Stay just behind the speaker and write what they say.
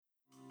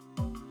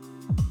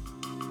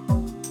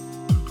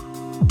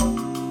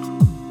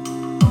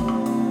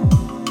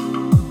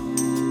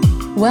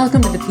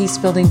Welcome to the Peace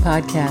Building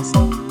Podcast.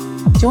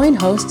 Join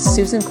host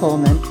Susan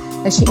Coleman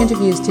as she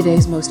interviews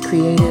today's most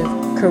creative,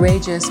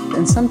 courageous,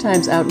 and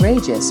sometimes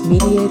outrageous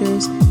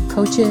mediators,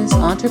 coaches,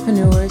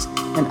 entrepreneurs,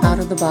 and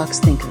out-of-the-box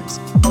thinkers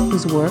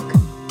whose work,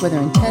 whether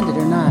intended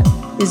or not,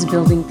 is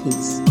building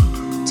peace.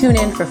 Tune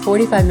in for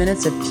 45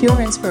 minutes of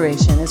pure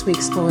inspiration as we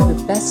explore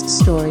the best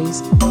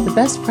stories, the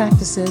best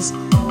practices,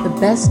 the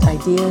best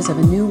ideas of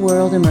a new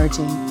world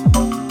emerging.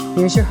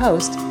 Here's your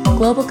host,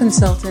 global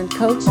consultant,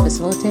 coach,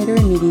 facilitator,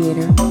 and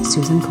mediator,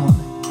 Susan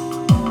Coleman.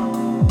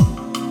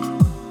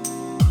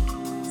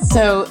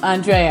 So,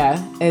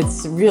 Andrea,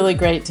 it's really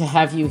great to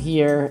have you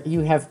here. You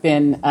have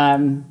been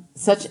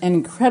such an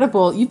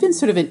incredible, you've been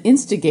sort of an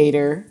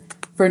instigator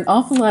for an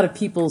awful lot of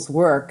people's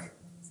work,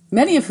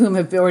 many of whom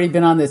have already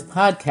been on this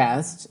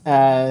podcast.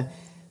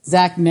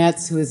 Zach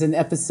Metz, who is in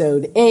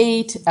episode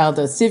 8,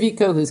 Aldo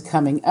Civico, who's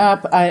coming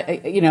up,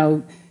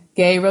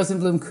 Gay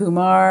Rosenblum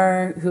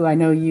Kumar, who I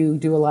know you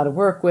do a lot of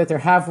work with or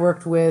have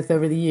worked with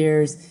over the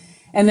years.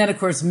 And then, of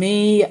course,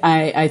 me,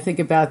 I think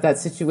about that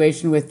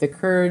situation with the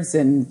Kurds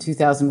in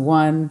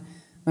 2001,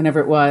 whenever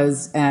it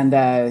was. And,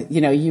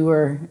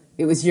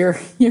 it was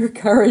your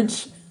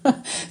courage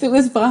that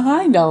was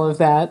behind all of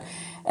that.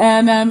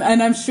 And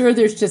I'm sure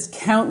there's just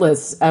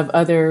countless of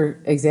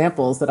other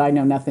examples that I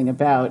know nothing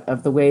about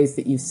of the ways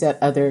that you've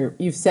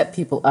set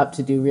people up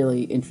to do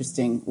really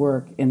interesting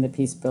work in the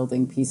peace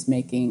building,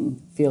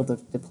 peacemaking field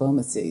of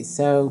diplomacy.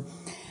 So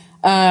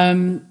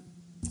I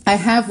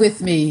have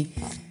with me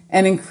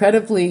an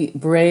incredibly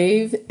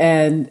brave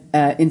and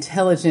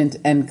intelligent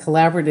and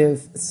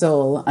collaborative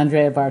soul,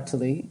 Andrea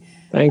Bartoli.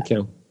 Thank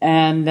you.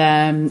 And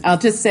I'll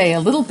just say a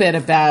little bit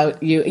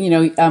about you. You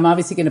know, I'm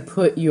obviously going to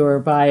put your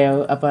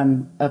bio up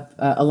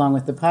along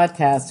with the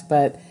podcast,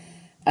 but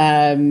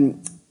at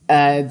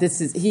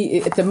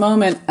the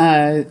moment,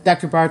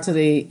 Dr.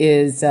 Bartoli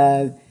is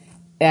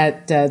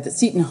at the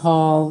Seton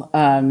Hall,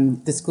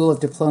 the School of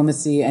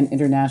Diplomacy and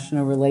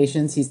International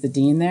Relations. He's the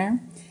dean there,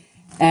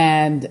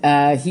 and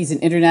he's an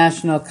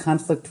international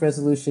conflict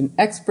resolution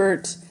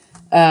expert.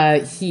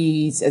 Has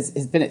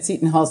been at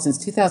Seton Hall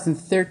since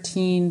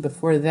 2013.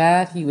 Before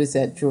that, he was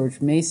at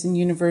George Mason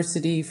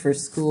University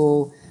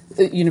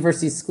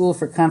University School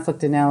for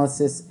Conflict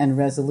Analysis and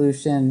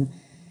Resolution.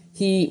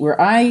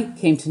 Where I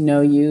came to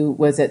know you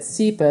was at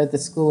SIPA, the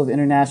School of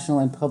International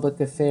and Public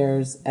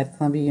Affairs at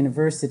Columbia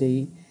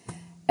University.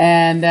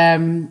 And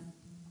then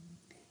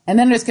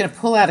I'm just going to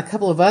pull out a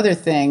couple of other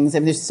things. I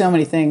mean, there's so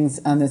many things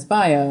on this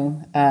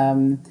bio.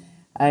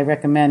 I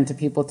recommend to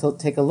people to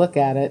take a look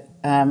at it.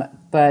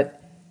 But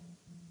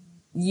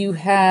you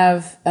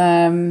have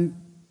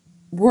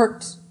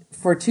worked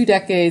for 2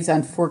 decades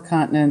on 4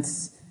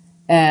 continents,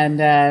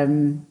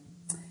 and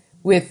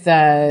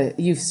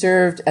you've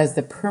served as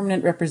the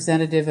permanent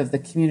representative of the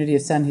community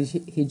of San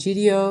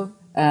Egidio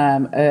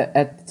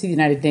to the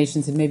United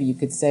Nations, and maybe you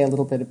could say a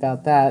little bit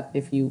about that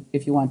if you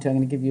want to. I'm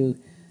going to give you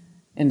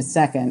in a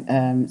second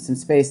some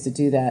space to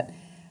do that.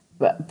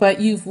 But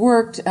you've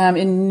worked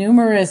in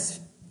numerous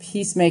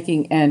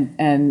peacemaking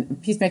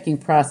and peacemaking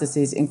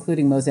processes,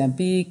 including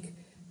Mozambique,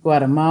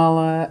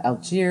 Guatemala,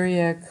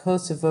 Algeria,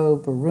 Kosovo,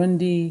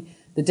 Burundi,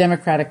 the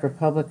Democratic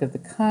Republic of the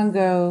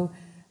Congo,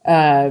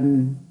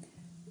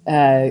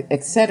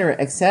 et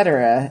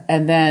cetera,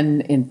 and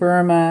then in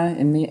Burma,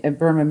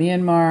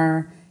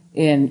 Myanmar,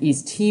 in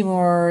East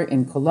Timor,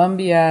 in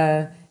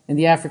Colombia, in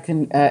the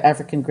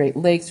African Great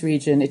Lakes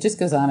region. It just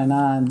goes on and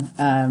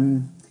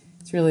on.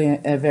 It's really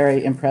a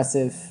very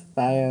impressive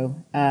bio.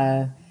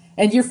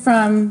 And you're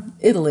from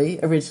Italy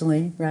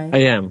originally, right?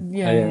 I am.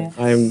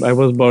 I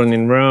was born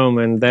in Rome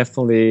and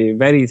definitely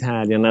very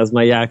Italian, as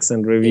my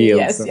accent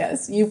reveals.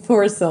 Yes. You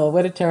poor soul.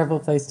 What a terrible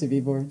place to be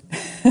born.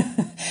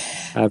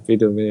 Happy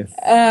to be.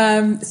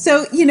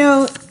 So,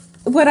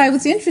 what I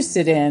was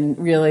interested in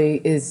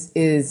really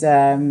is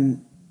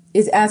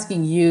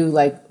asking you,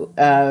 like,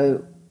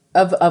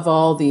 of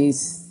all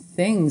these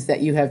things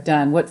that you have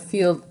done, what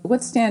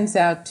stands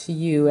out to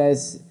you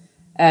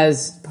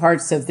as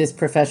parts of this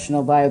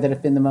professional bio that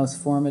have been the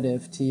most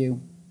formative to you?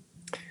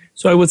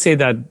 So I would say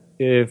that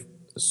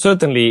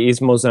certainly is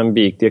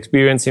Mozambique. The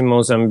experience in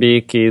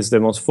Mozambique is the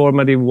most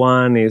formative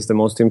one, is the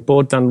most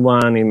important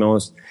one,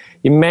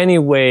 in many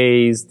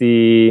ways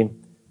the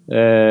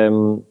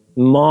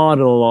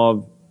model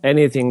of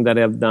anything that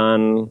I've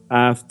done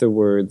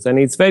afterwards. And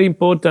it's very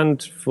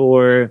important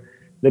for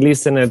the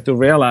listener to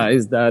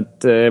realize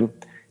that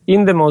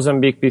in the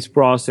Mozambique peace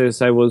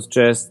process, I was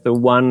just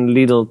one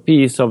little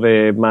piece of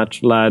a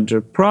much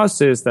larger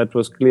process that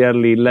was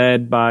clearly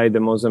led by the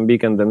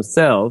Mozambicans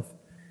themselves,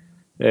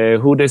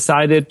 who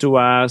decided to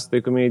ask the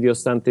community of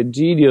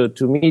Sant'Egidio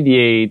to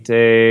mediate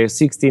a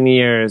 16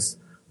 years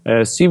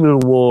civil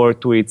war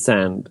to its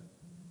end.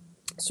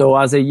 So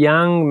as a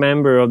young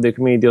member of the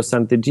community of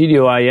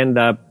Sant'Egidio, I ended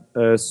up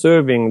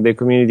serving the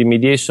community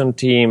mediation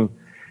team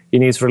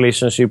in its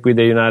relationship with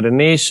the United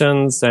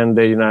Nations and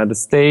the United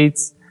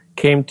States.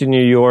 Came to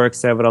New York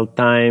several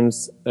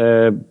times,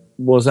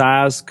 was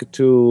asked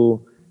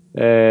to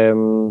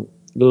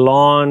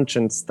launch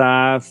and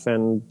staff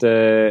and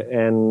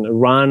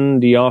run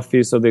the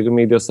office of the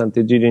Committee of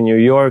Sant'Egidio in New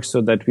York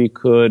so that we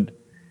could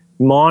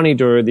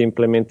monitor the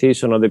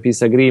implementation of the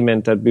peace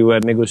agreement that we were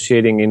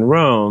negotiating in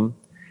Rome.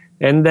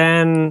 And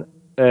then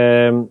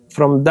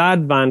from that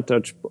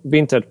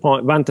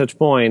vantage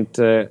point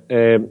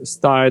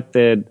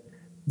started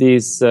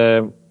this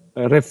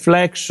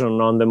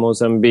reflection on the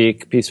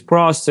Mozambique peace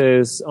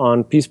process,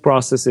 on peace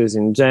processes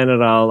in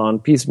general, on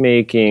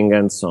peacemaking,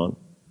 and so on.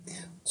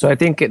 So I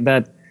think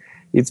that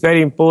it's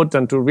very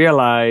important to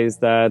realize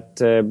that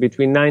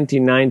between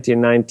 1990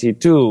 and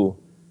 92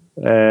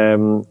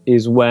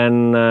 is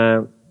when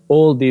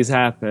all this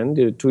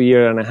happened, 2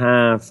 years and a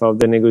half of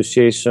the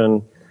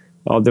negotiation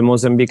of the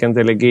Mozambican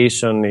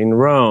delegation in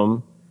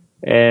Rome.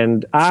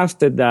 And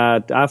after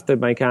that, after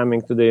my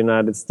coming to the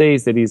United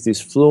States, there is this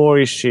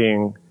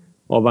flourishing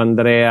of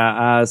Andrea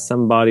as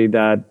somebody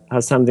that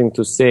has something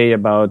to say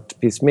about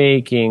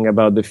peacemaking,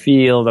 about the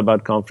field,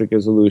 about conflict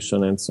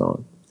resolution, and so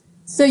on.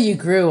 So you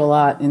grew a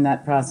lot in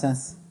that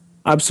process.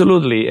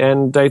 Absolutely.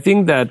 And I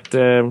think that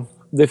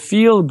the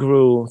field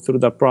grew through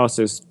the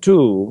process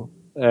too,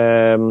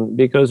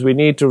 because we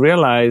need to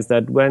realize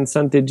that when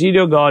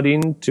Sant'Egidio got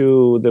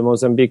into the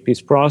Mozambique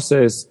peace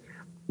process,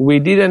 we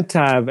didn't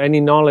have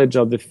any knowledge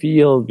of the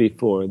field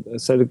before.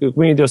 So the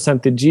community of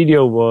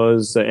Sant'Egidio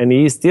was, and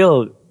is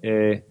still,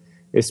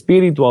 a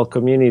spiritual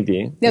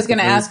community. I was going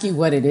to ask you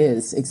what it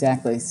is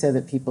exactly, so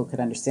that people could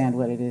understand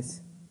what it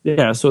is.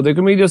 Yeah, so the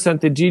community of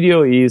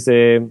Sant'Egidio is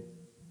a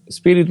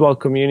spiritual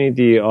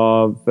community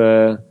of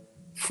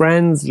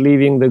friends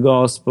living the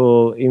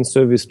gospel in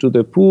service to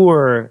the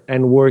poor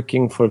and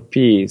working for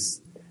peace.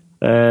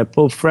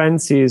 Pope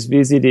Francis,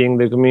 visiting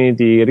the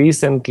community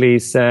recently,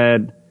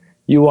 said,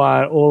 "You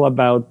are all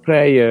about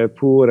prayer,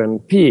 poor,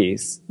 and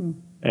peace."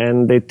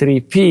 And the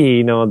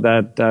 3P,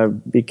 that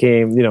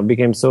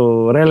became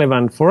so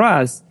relevant for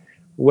us,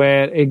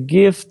 were a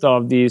gift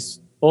of these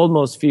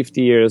almost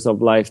 50 years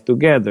of life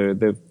together.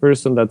 The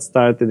person that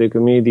started the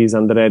community is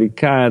Andrea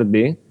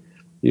Riccardi.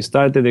 He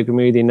started the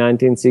community in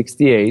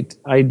 1968.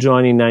 I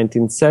joined in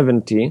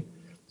 1970.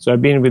 So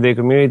I've been with the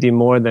community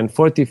more than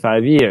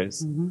 45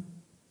 years. Mm-hmm.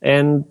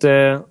 And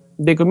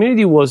the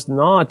community is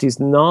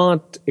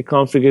not a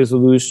conflict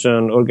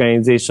resolution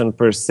organization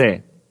per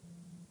se.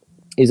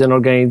 It's an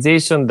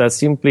organization that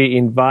simply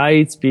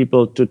invites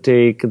people to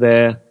take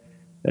their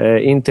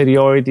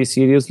interiority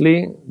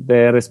seriously,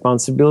 their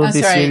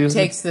responsibility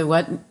seriously. It takes the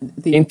what?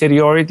 The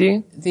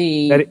interiority?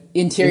 The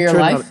interior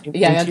life?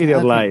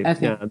 Interior life,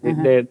 okay.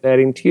 yeah. Their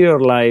interior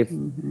life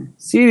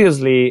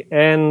seriously,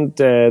 and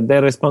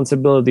their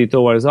responsibility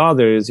towards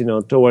others,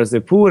 towards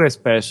the poor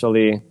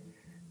especially,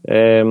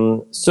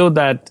 so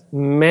that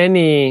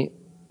many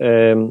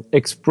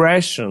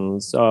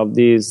expressions of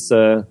this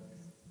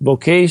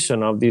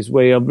vocation, of this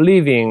way of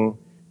living,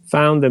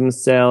 found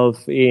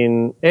themselves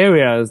in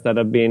areas that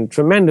have been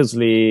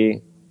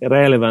tremendously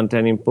relevant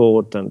and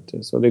important.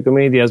 So the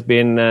community has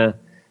been at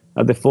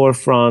the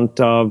forefront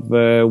of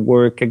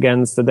work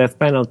against the death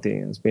penalty.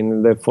 It's been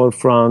in the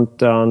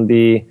forefront on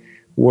the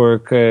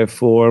work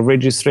for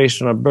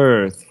registration of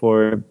birth,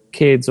 for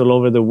kids all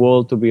over the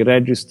world to be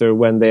registered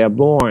when they are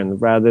born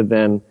rather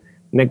than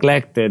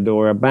neglected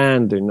or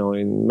abandoned.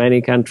 In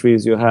many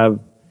countries you have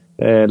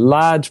a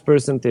large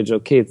percentage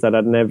of kids that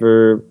are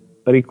never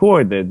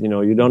recorded.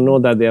 You don't know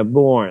that they are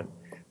born.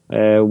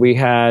 We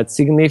had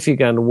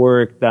significant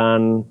work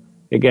done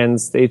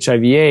against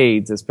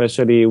HIV/AIDS,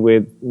 especially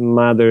with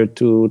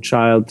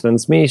mother-to-child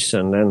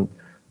transmission and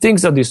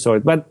things of this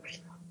sort. But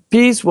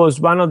peace was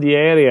one of the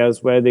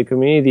areas where the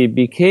community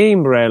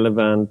became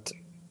relevant,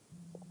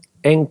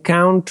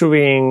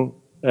 encountering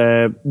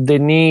the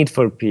need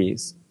for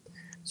peace.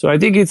 So I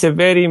think it's a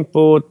very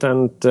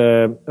important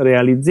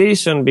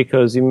realization,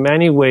 because in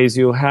many ways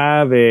you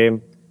have a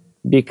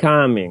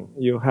becoming,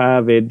 you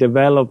have a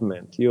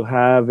development, you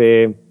have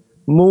a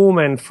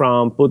movement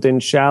from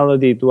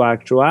potentiality to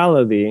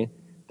actuality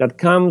that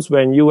comes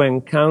when you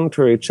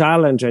encounter a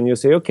challenge and you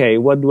say, okay,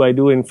 what do I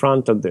do in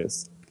front of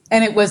this?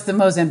 And it was the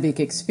Mozambique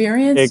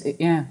experience?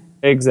 Yeah.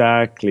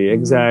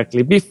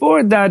 Exactly.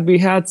 Before that, we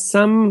had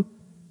some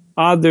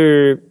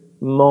other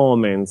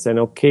moments and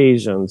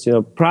occasions.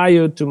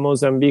 Prior to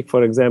Mozambique,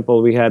 for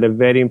example, we had a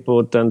very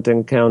important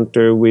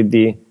encounter with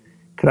the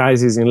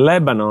crisis in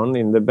Lebanon,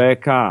 in the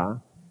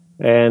Bekaa,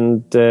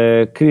 and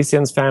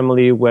Christian's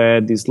family were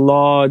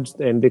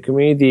dislodged, and the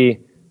community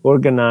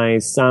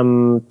organized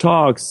some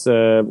talks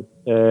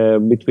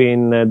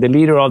between the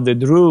leader of the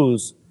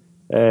Druze,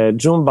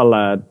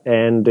 Jumbalad,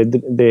 and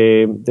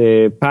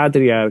the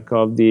patriarch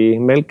of the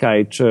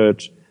Melkite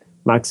Church,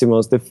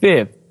 Maximus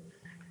V.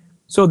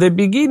 So the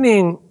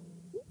beginning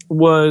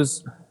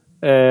was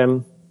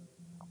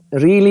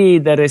really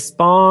the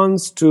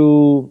response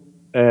to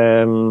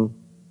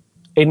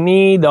a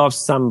need of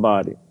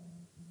somebody.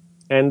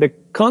 And the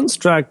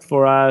construct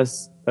for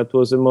us that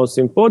was the most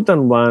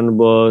important one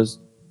was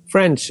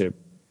friendship.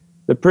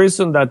 The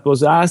person that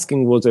was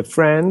asking was a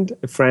friend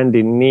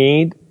in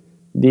need.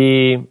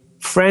 The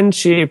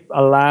friendship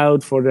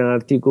allowed for an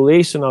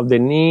articulation of the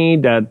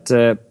need that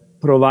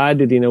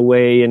provided in a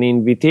way an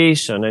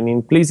invitation, an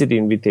implicit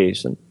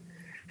invitation,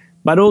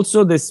 but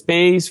also the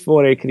space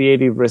for a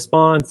creative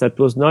response that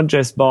was not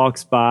just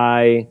boxed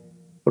by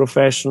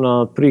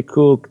professional,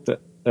 pre-cooked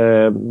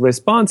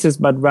responses,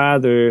 but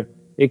rather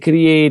a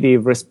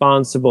creative,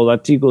 responsible,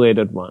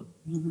 articulated one.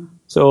 Mm-hmm.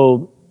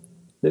 So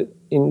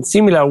in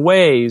similar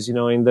ways,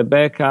 in the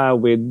Bekaa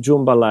with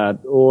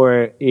Jumbalat,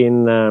 or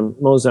in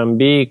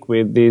Mozambique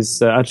with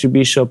this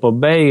Archbishop of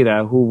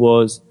Beira, who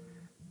was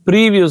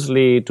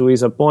previously to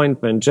his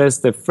appointment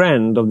just a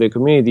friend of the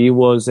community. He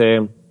was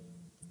a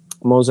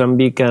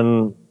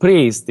Mozambican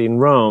priest in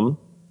Rome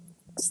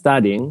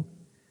studying,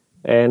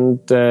 and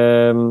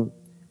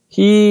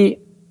he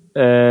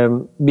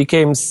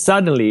became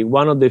suddenly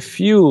one of the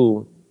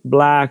few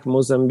black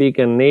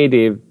Mozambican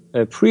native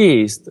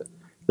priests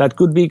that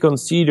could be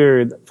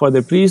considered for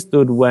the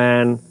priesthood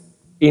when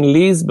in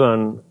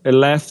Lisbon a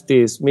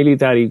leftist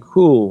military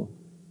coup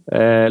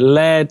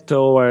led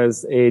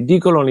towards a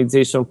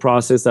decolonization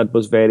process that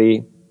was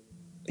very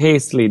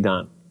hastily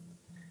done.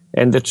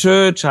 And the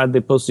church had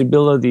the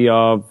possibility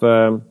of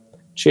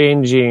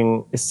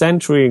changing a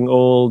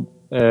century-old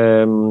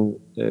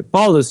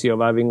policy of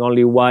having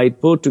only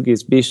white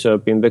Portuguese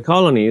bishop in the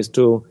colonies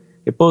to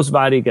a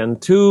post-Vatican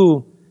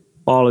II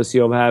policy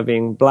of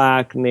having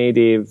black,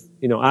 native,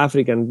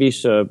 African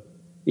bishop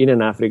in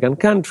an African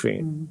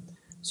country. Mm-hmm.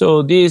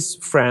 So this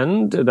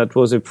friend that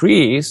was a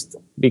priest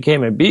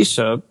became a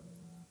bishop,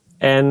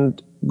 and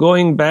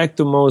going back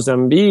to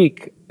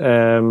Mozambique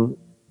in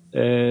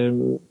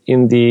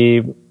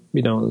the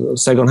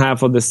second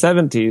half of the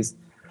 70s,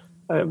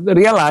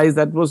 realized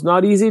that it was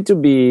not easy to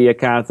be a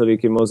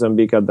Catholic in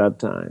Mozambique at that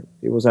time.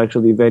 It was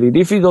actually very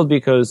difficult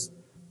because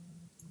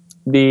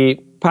the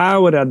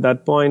power at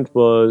that point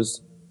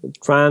was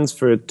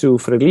transferred to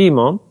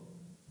Frelimo,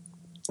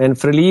 and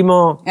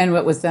Frelimo. And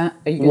what was that?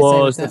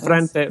 Was the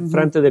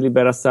Frente de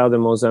Liberação de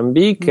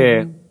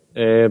Mozambique,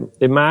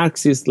 a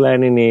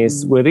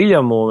Marxist-Leninist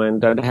guerrilla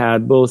movement that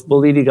had both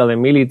political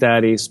and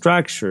military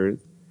structures,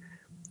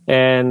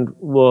 and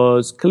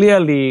was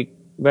clearly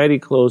very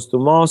close to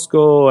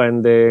Moscow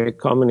and the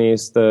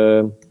communist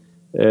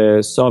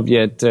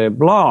Soviet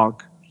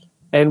bloc,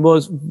 and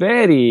was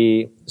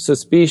very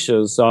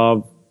suspicious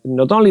of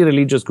not only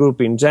religious group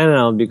in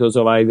general because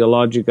of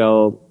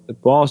ideological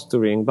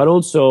posturing, but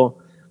also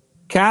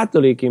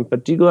Catholic in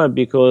particular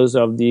because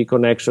of the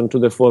connection to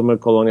the former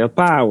colonial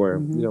power.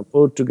 Mm-hmm.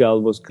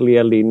 Portugal was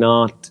clearly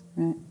not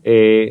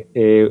a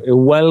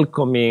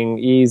welcoming,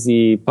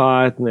 easy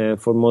partner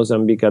for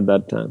Mozambique at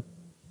that time.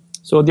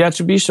 So the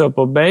Archbishop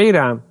of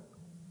Beira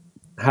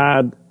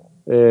had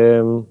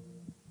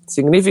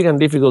significant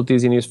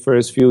difficulties in his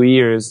first few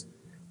years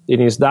in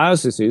his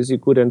dioceses. He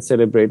couldn't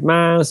celebrate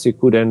Mass, he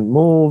couldn't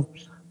move,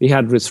 he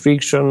had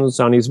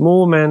restrictions on his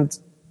movement,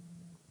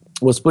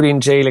 was put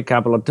in jail a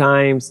couple of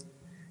times.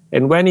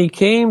 And when he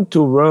came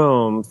to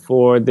Rome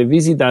for the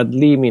Visit ad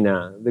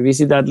Limina, the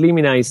Visit ad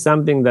Limina is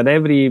something that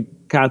every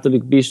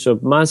Catholic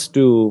bishop must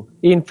do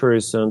in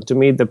person to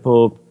meet the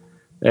Pope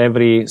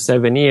every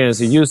 7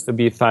 years. It used to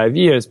be 5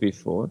 years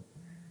before.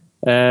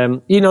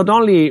 He not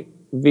only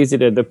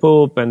visited the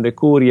Pope and the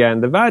Curia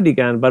and the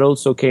Vatican, but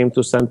also came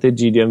to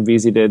Sant'Egidio and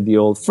visited the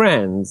old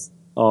friends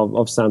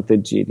of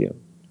Sant'Egidio.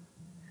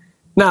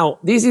 Now,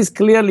 this is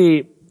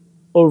clearly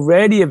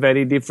already a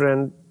very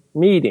different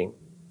meeting.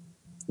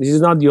 This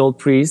is not the old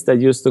priest that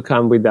used to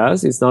come with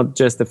us. It's not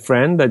just a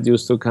friend that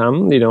used to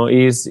come,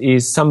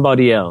 is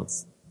somebody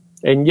else.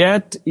 And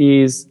yet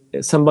is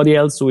somebody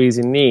else who is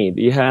in need.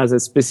 He has a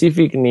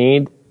specific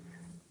need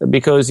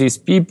because his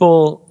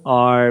people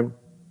are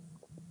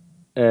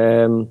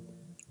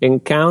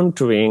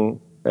encountering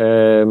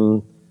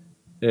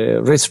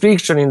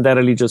restriction in their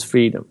religious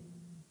freedom.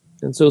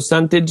 And so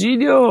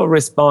Sant'Egidio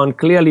responds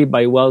clearly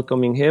by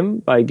welcoming him,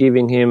 by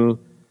giving him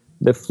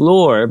the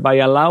floor, by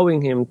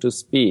allowing him to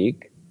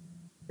speak.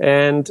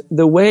 And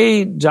the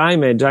way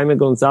Jaime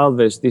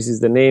Gonzalez, this is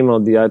the name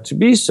of the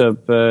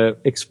Archbishop,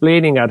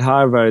 explaining at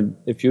Harvard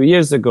a few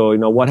years ago,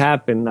 what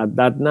happened at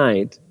that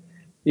night,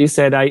 he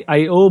said,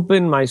 I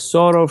opened my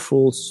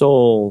sorrowful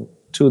soul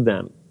to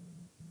them.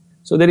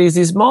 So there is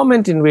this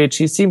moment in which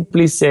he's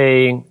simply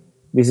saying,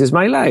 this is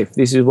my life,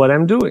 this is what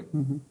I'm doing.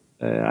 Mm-hmm.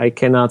 I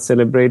cannot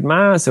celebrate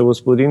Mass, I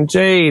was put in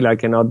jail, I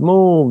cannot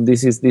move,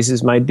 this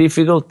is my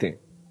difficulty.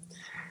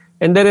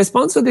 And the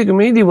response of the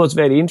community was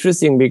very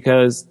interesting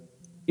because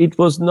it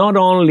was not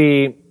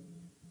only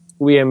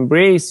we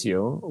embrace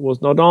you, it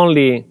was not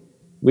only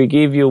we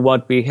give you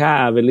what we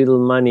have, a little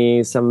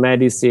money, some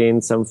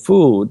medicine, some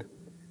food,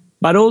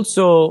 but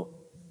also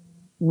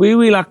we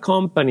will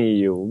accompany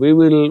you. We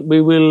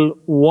will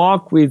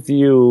walk with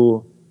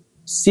you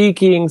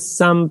seeking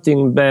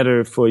something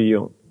better for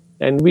you.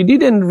 And we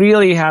didn't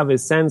really have a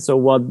sense of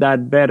what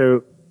that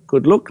better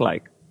could look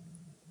like.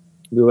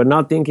 We were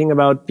not thinking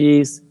about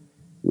peace.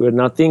 We were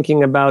not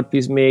thinking about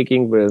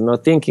peacemaking. We were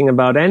not thinking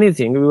about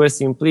anything. We were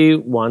simply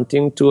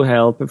wanting to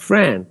help a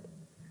friend.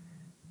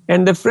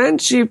 And the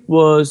friendship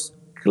was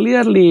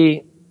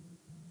clearly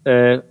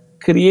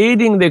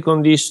creating the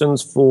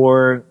conditions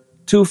for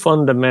two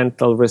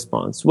fundamental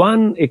responses.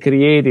 One, a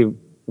creative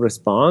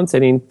response,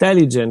 an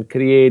intelligent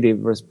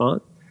creative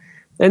response,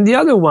 and the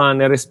other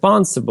one, a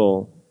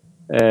responsible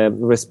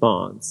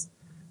response.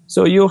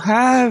 So you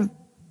have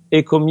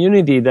a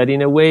community that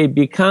in a way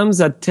becomes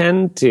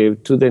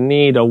attentive to the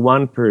need of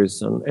one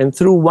person, and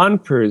through one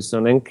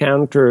person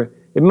encounter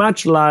a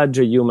much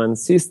larger human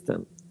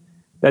system.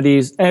 That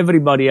is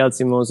everybody else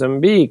in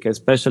Mozambique,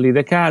 especially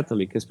the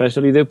Catholic,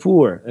 especially the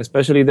poor,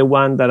 especially the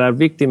ones that are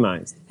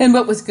victimized. And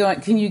what was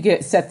can you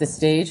set the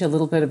stage a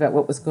little bit about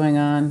what was going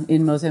on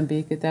in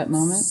Mozambique at that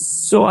moment?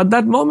 So at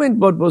that moment,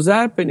 what was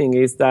happening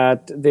is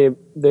that the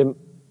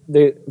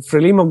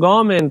Frelimo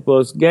government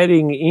was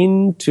getting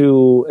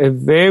into a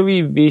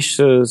very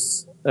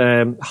vicious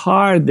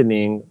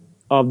hardening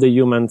of the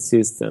human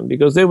system,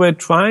 because they were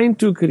trying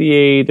to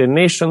create a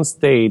nation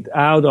state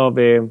out of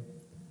a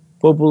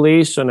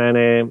population and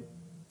a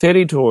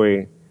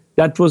territory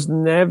that was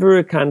never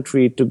a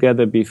country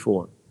together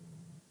before.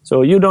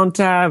 So you don't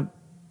have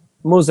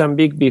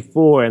Mozambique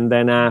before and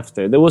then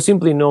after. There was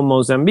simply no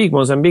Mozambique.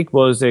 Mozambique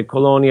was a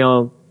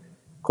colonial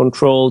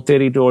controlled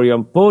territory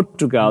of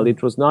Portugal.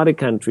 It was not a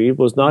country. It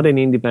was not an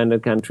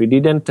independent country. It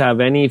didn't have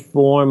any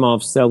form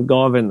of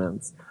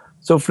self-governance.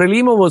 So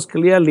Frelimo was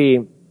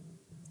clearly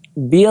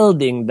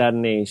building that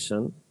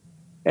nation,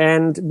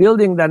 and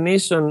building that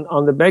nation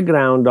on the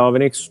background of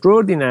an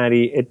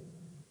extraordinary,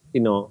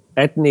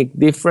 ethnic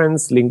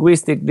difference,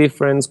 linguistic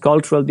difference,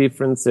 cultural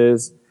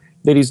differences.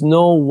 There is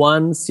no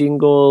one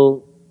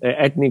single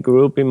ethnic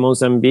group in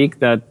Mozambique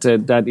that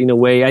in a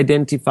way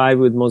identify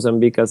with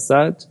Mozambique as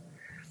such.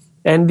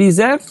 And this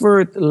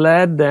effort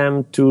led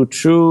them to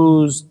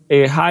choose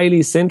a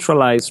highly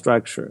centralized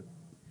structure.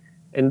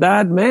 And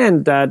that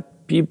meant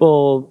that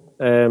people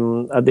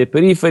at the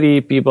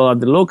periphery, people at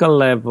the local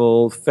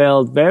level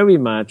felt very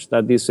much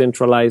that this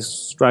centralized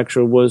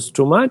structure was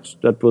too much,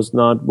 that was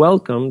not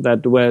welcome,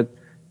 that there were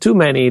too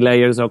many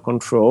layers of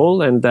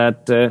control, and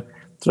that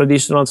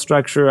traditional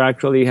structure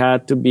actually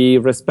had to be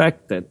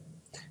respected.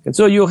 And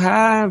so you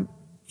have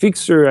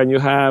fixture and you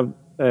have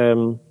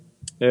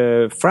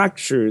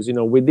fractures,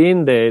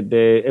 within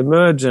the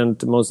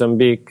emergent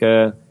Mozambique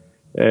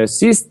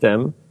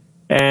system,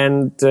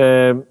 and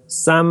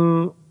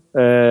some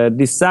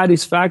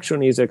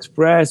dissatisfaction is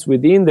expressed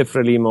within the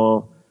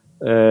Frelimo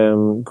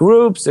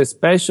groups,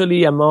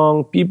 especially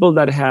among people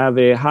that have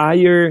a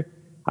higher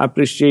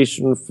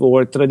appreciation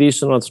for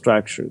traditional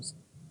structures.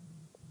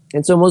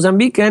 And so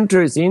Mozambique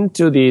enters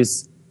into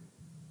this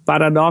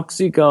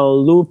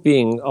paradoxical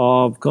looping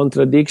of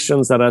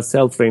contradictions that are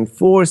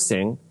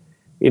self-reinforcing,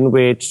 in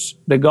which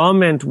the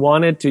government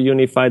wanted to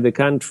unify the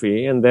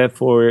country and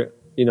therefore,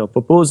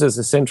 proposes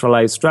a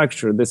centralized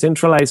structure. The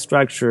centralized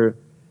structure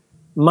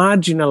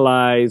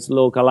marginalize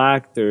local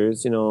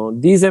actors,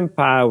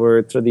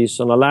 disempower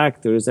traditional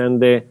actors, and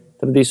the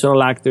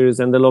traditional actors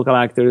and the local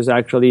actors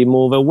actually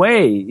move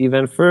away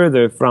even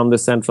further from the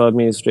central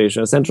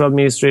administration. Central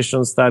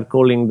administration start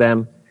calling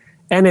them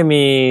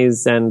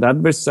enemies and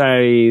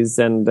adversaries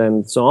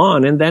and so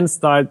on, and then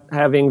start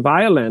having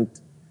violent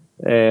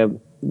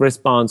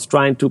response,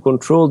 trying to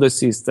control the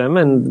system,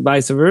 and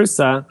vice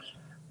versa.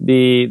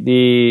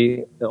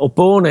 The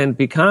opponent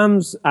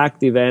becomes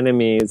active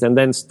enemies and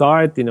then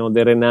start, the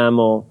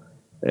Renamo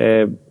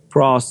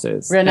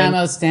process.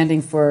 Renamo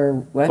standing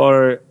for what?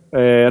 For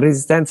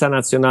Resistenza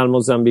Nacional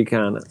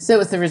Mozambicana.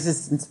 So it's a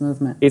resistance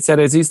movement. It's a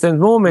resistance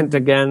movement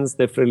against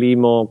the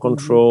Frelimo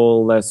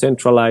control,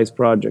 centralized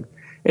project.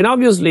 And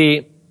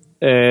obviously,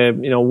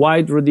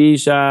 White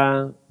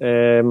Rhodesia,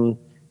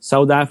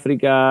 South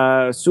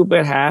Africa,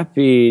 super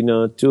happy,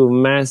 to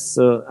mess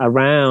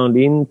around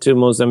into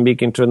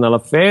Mozambique internal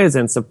affairs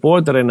and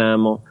support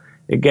Renamo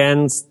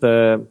against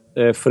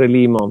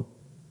Frelimo.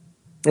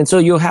 And so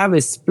you have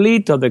a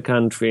split of the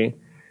country,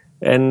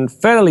 and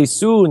fairly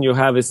soon you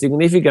have a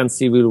significant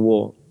civil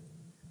war.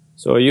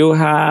 So you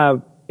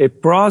have a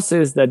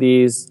process that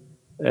is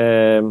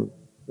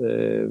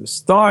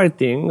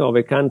starting of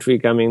a country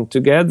coming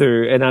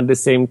together, and at the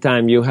same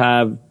time you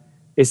have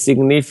a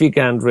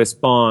significant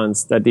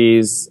response that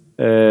is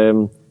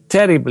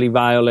terribly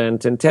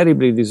violent and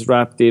terribly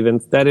disruptive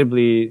and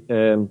terribly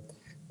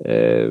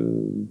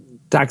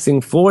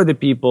taxing for the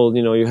people.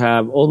 You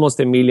have almost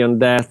 1 million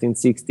deaths in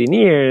 16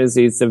 years.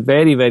 It's a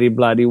very, very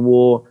bloody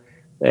war,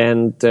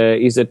 and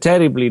is a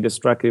terribly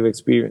destructive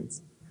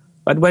experience.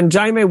 But when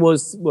Jaime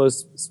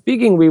was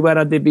speaking, we were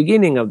at the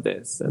beginning of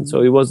this. And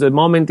so it was a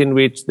moment in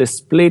which the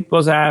split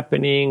was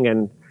happening,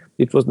 and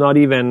it was not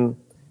even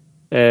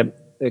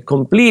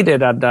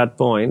completed at that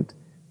point.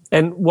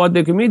 And what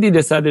the community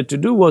decided to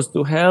do was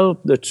to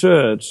help the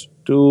church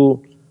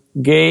to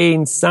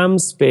gain some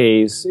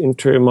space in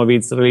terms of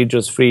its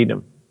religious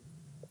freedom.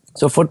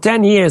 So for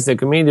 10 years, the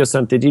community of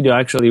Sant'Egidio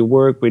actually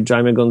worked with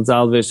Jaime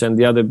Gonzalez and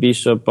the other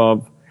bishop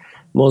of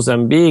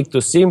Mozambique to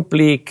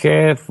simply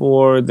care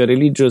for the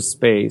religious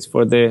space,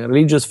 for the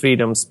religious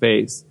freedom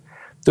space,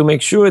 to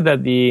make sure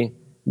that the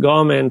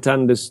government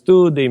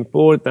understood the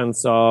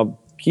importance of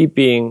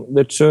keeping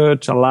the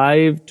church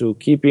alive, to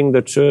keeping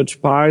the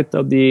church part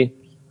of the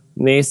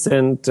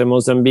nascent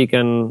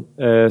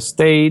Mozambican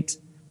state,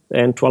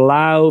 and to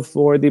allow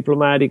for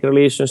diplomatic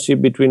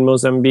relationship between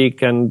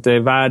Mozambique and the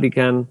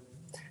Vatican,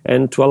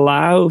 and to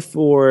allow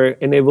for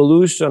an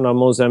evolution of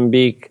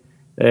Mozambique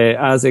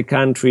as a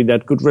country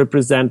that could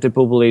represent the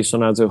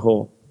population as a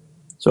whole.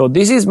 So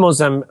this is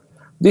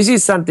This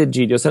is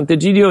Sant'Egidio.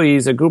 Sant'Egidio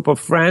is a group of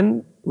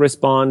friends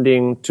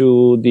responding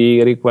to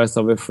the request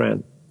of a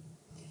friend.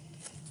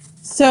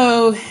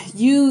 So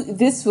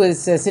this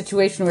was a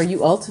situation where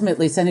you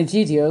ultimately,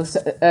 Sant'Egidio,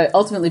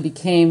 ultimately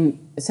became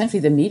essentially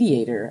the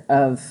mediator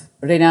of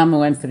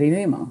Renamo and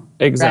Frelimo.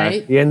 Exactly,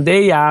 right? And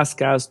they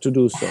asked us to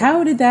do so.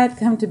 How did that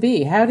come to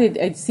be?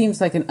 It seems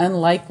like an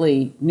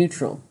unlikely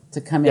neutral to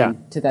come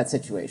into that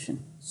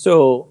situation.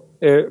 So,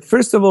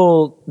 first of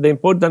all, the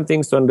important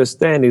things to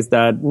understand is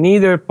that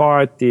neither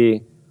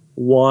party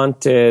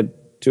wanted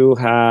to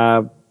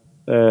have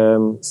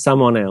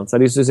someone else.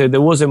 That is to say,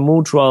 there was a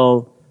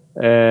mutual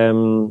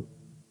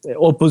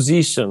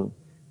opposition.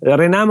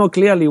 Renamo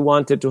clearly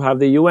wanted to have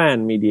the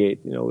UN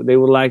mediate. They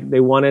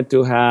wanted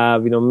to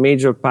have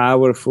major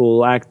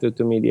powerful actor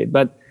to mediate.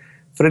 But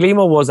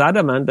Frelimo was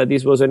adamant that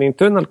this was an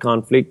internal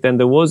conflict and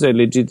there was a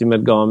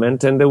legitimate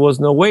government and there was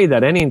no way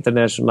that any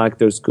international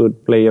actors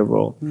could play a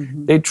role.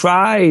 Mm-hmm. They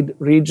tried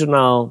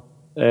regional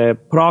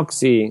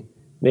proxy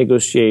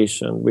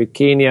negotiation with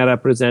Kenya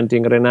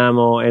representing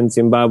Renamo and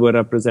Zimbabwe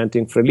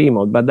representing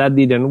Frelimo, but that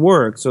didn't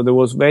work. So there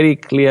was very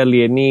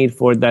clearly a need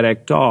for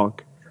direct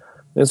talk.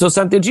 And so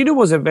Sant'Egidio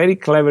was a very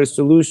clever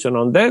solution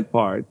on their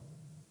part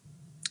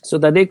so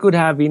that they could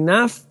have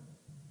enough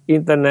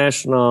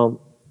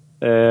international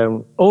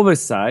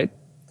oversight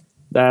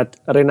that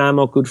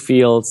Renamo could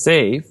feel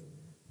safe,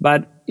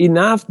 but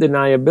enough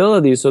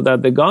deniability so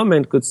that the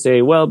government could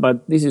say, well,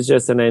 but this is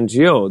just an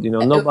NGO.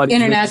 Nobody.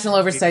 International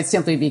oversight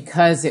simply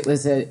because it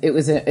was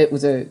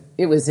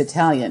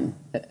Italian.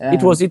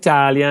 It was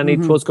Italian.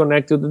 Mm-hmm. It was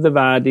connected to the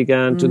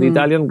Vatican, to the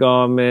Italian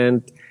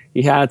government.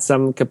 It had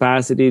some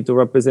capacity to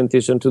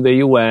representation to the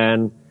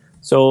UN.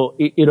 So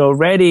it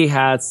already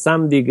had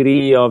some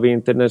degree of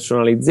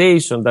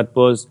internationalization that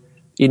was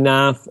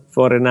enough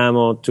for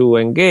Renamo to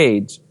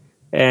engage.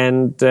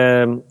 And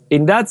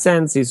in that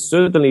sense, it's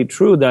certainly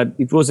true that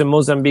it was a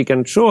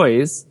Mozambican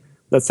choice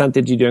that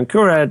Sant'Egidio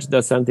encouraged,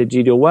 that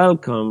Sant'Egidio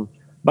welcomed,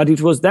 but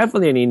it was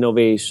definitely an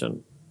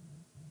innovation.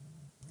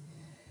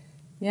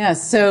 Yeah,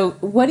 so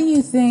what do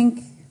you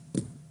think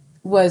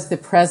was the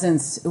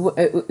presence,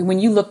 when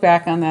you look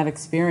back on that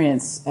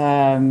experience,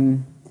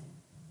 did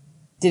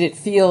it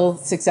feel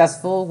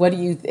successful?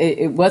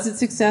 Was it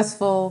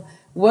successful?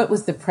 What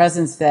was the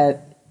presence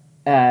that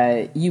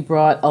you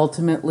brought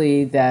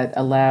ultimately that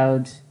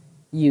allowed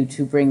you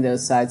to bring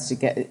those sides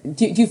together?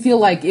 Do you feel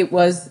like it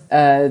was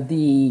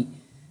the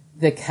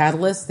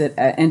catalyst that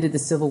ended the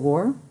Civil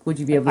War? Would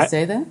you be able to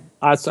say that?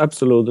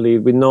 Absolutely,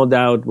 with no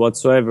doubt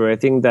whatsoever. I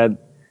think that,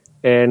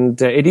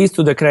 and it is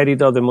to the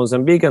credit of the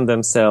Mozambicans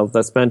themselves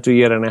that spent 2.5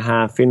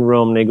 years in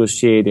Rome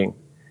negotiating.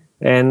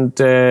 And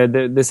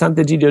the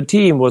Sant'Egidio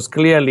team was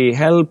clearly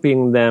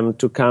helping them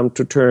to come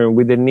to terms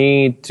with the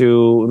need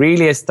to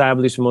really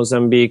establish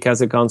Mozambique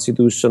as a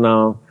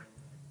constitutional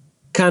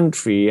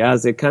country,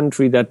 as a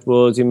country that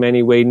was in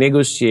many ways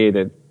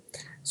negotiated.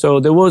 So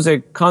there was a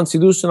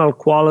constitutional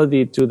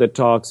quality to the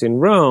talks in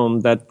Rome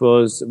that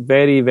was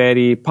very,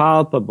 very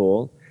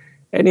palpable.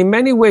 And in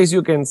many ways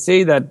you can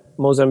say that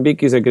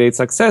Mozambique is a great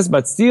success,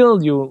 but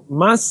still you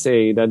must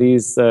say that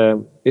is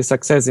a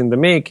success in the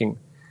making.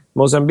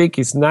 Mozambique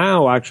is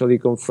now actually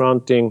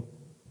confronting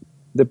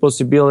the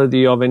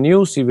possibility of a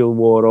new civil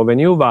war, of a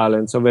new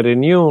violence, of a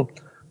renewed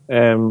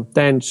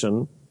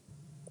tension.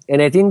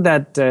 And I think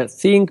that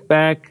think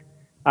back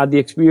at the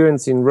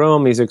experience in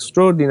Rome is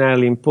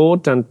extraordinarily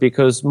important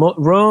because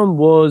Rome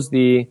was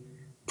the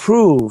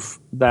proof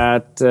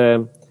that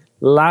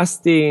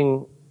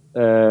lasting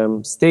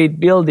state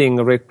building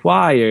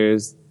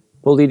requires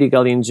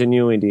political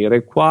ingenuity,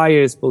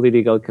 requires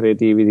political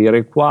creativity,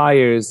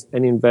 requires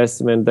an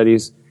investment that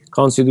is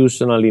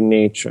constitutional in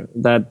nature,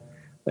 that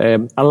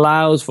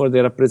allows for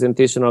the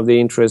representation of the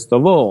interest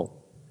of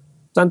all.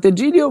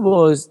 Sant'Egidio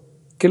was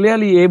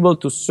clearly able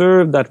to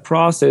serve that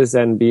process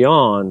and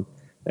beyond,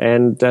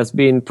 and has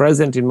been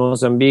present in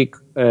Mozambique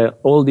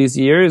all these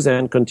years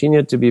and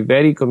continued to be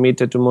very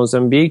committed to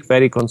Mozambique,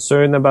 very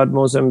concerned about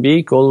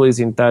Mozambique, always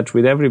in touch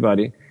with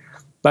everybody.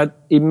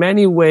 But in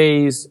many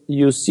ways,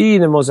 you see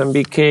in the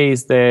Mozambique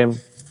case the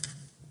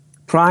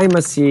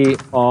primacy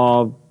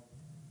of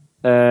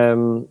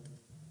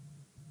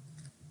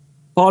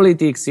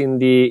politics in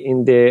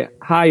the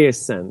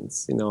highest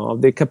sense,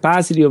 of the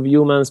capacity of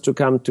humans to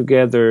come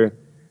together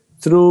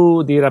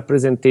through the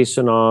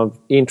representation of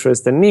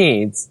interests and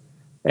needs,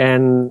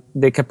 and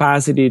the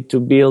capacity to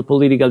build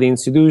political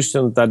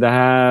institutions that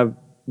have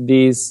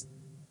these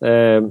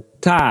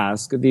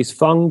tasks, these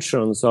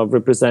functions of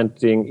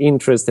representing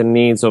interests and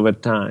needs over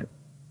time.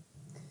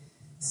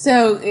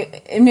 So,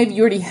 and maybe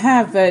you already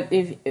have, but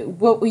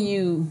what would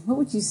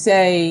you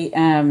say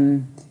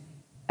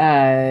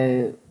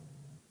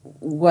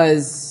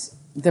was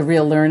the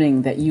real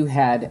learning that you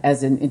had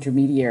as an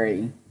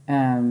intermediary?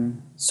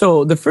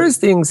 So the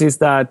first thing is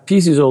that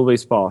peace is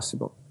always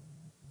possible.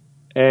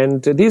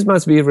 And this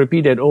must be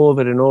repeated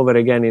over and over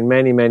again in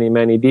many, many,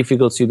 many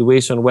difficult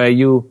situations where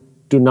you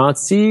do not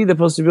see the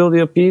possibility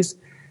of peace.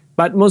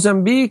 But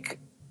Mozambique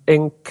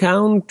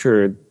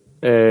encountered,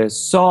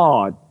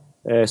 sought,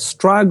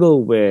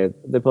 struggled with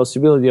the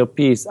possibility of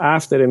peace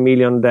after 1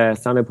 million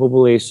deaths on a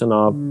population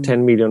of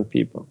 10 million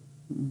people.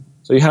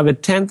 So you have a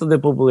tenth of the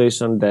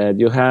population dead.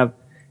 You have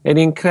an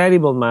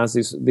incredible mass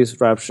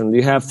disruption.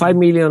 You have 5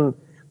 million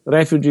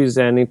refugees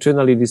and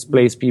internally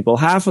displaced people,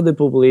 half of the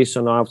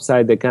population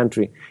outside the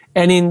country.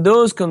 And in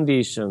those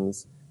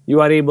conditions,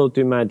 you are able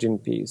to imagine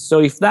peace. So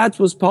if that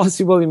was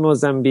possible in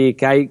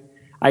Mozambique, I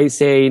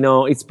say,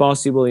 it's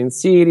possible in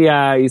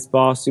Syria, it's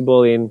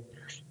possible in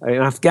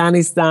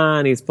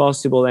Afghanistan, it's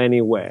possible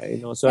anywhere.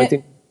 So I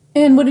think.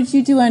 And what did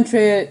you do,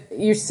 Andrea,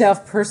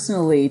 yourself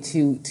personally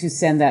to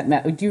send that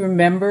message? Do you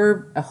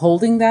remember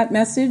holding that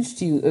message?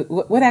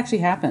 What actually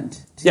happened?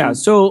 Yeah,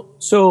 so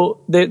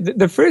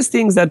the first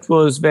thing that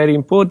was very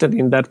important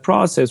in that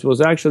process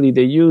was actually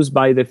the use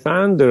by the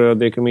founder of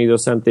the Community of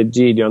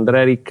Sant'Egidio,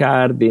 Andrea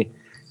Riccardi,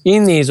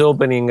 in his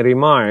opening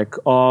remark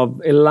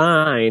of a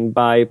line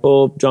by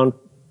Pope John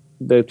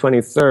the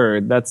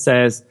 23rd that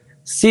says,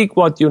 "Seek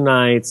what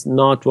unites,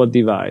 not what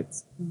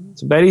divides."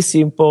 It's a very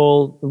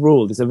simple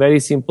rule. It's a very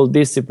simple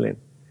discipline.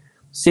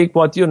 Seek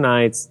what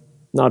unites,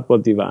 not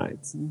what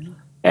divides.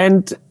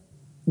 And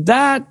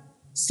that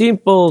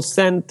simple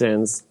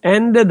sentence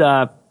ended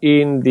up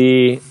in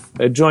the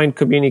joint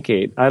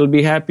communique. I'll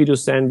be happy to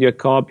send you a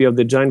copy of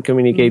the joint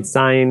communique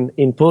signed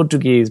in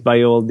Portuguese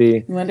by all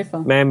the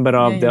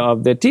members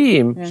of the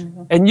team.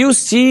 And you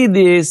see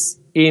this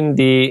in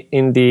the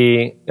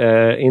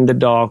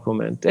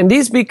document. And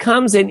this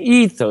becomes an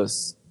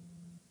ethos.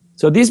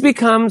 So this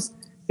becomes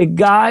a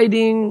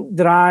guiding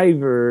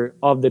driver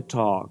of the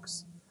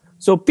talks.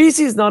 So peace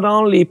is not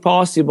only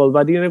possible,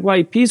 but in a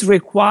way, peace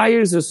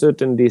requires a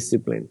certain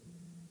discipline.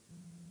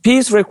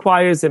 Peace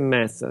requires a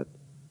method.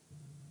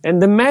 And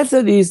the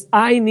method is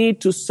I need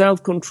to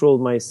self-control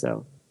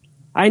myself.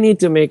 I need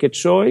to make a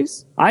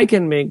choice. I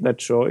can make that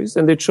choice.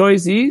 And the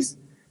choice is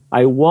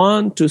I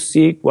want to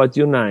seek what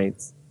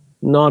unites,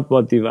 not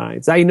what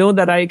divides. I know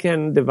that I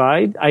can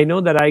divide. I know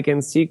that I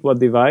can seek what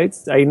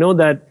divides. I know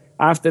that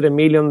after 1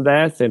 million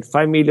deaths and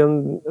 5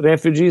 million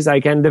refugees, I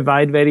can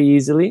divide very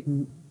easily.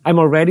 I'm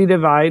already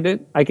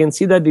divided. I can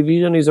see that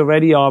division is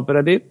already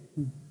operative.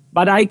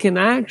 But I can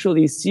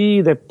actually see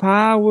the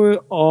power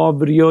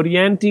of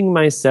reorienting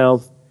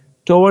myself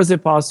towards a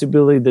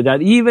possibility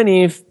that even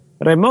if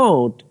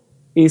remote,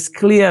 is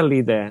clearly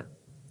there.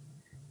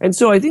 And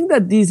so I think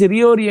that this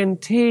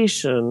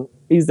reorientation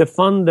is the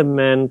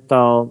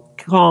fundamental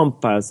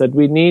compass that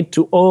we need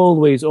to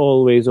always,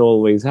 always,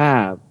 always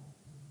have.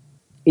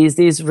 Is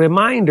this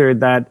reminder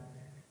that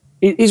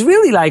it is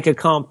really like a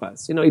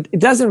compass. It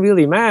doesn't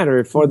really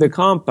matter for the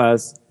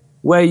compass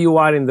where you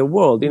are in the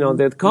world.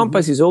 The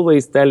compass is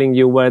always telling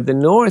you where the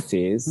north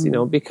is,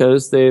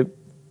 because the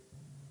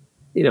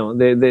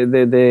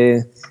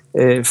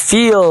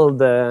field,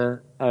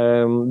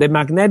 the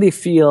magnetic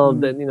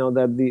field that,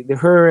 that the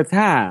Earth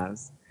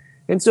has.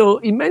 And so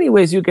in many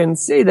ways you can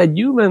say that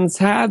humans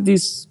have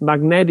this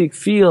magnetic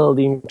field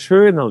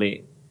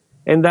internally,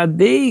 and that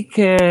they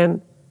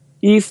can,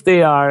 if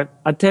they are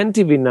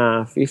attentive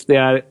enough, if they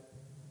are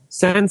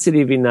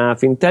sensitive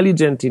enough,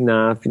 intelligent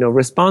enough,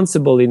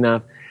 responsible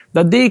enough,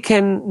 that they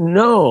can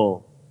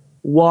know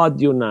what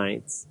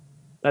unites,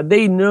 that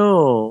they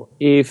know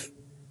if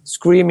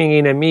screaming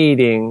in a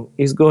meeting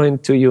is going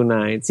to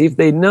unite, if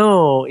they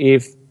know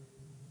if,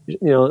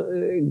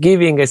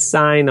 giving a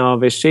sign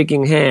of a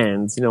shaking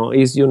hands,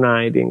 is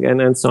uniting,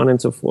 and so on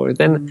and so forth.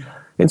 And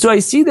so I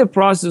see the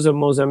process of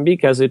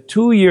Mozambique as a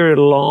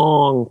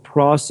 2-year-long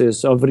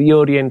process of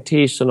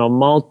reorientation of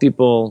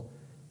multiple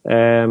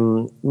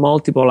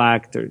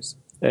actors.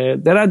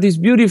 There are these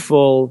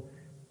beautiful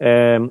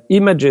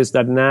images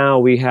that now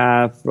we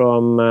have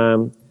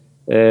from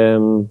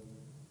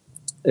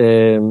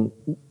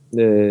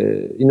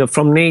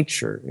from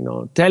nature,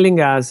 telling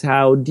us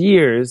how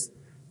deers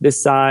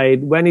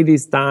decide when it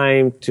is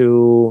time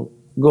to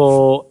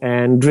go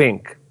and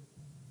drink.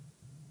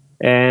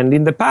 And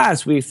in the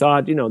past, we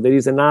thought, there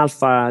is an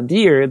alpha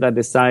deer that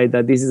decides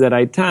that this is the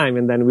right time,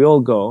 and then we all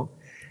go.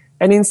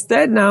 And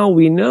instead, now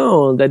we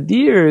know that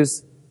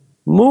deers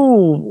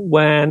move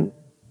when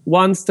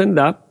one stand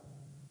up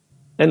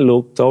and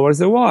look towards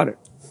the water.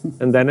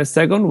 And then a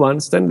second one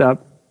stand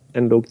up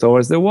and look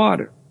towards the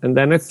water. And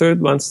then a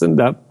third one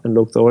stand up and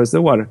look towards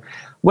the water.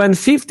 When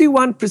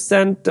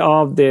 51%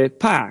 of the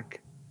pack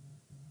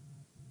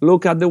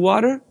look at the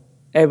water,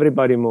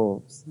 everybody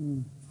moves.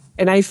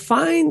 And I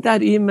find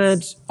that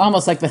image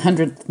almost like the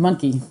 100th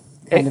monkey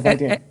kind of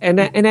idea. And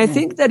I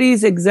think that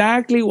is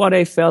exactly what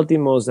I felt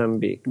in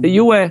Mozambique.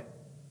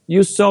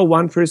 You saw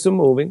one person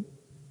moving,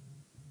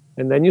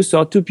 and then you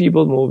saw 2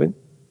 people moving,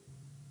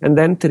 and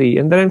then 3,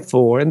 and then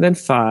 4, and then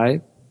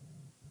 5,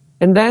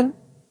 and then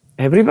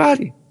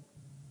everybody.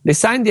 They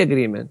signed the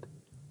agreement.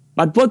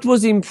 But what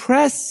was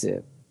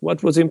impressive,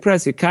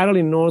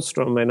 Caroline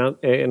Nordstrom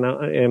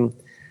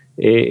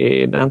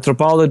an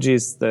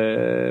anthropologist,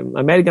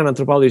 American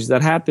anthropologist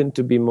that happened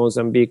to be in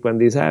Mozambique when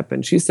this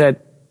happened. She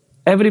said,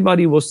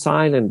 everybody was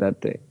silent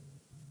that day.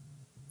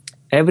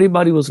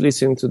 Everybody was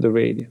listening to the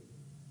radio.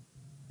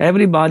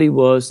 Everybody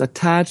was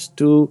attached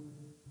to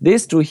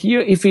this to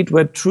hear if it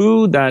were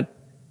true that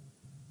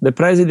the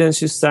President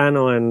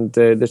Chissano and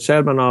the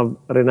chairman of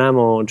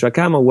Renamo,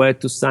 Giacomo, were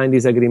to sign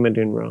this agreement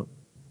in Rome.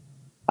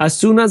 As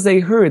soon as they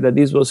heard that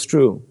this was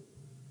true,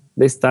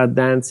 they start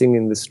dancing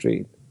in the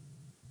street.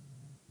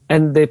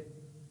 And the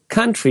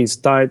country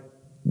start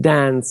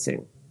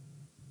dancing.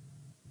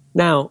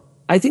 Now,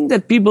 I think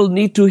that people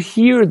need to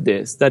hear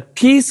this, that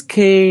peace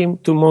came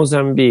to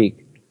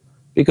Mozambique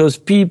because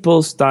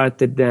people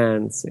started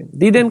dancing.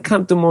 Didn't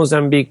come to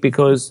Mozambique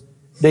because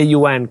the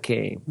UN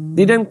came.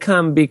 Didn't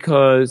come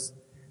because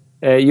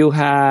you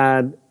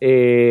had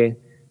a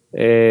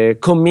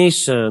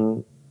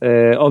commission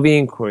of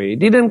inquiry.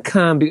 Didn't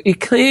come. It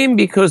came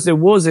because there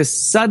was a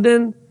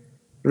sudden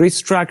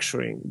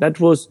restructuring that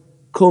was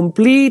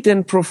complete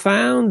and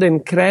profound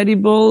and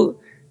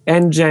credible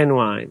and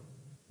genuine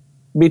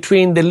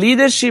between the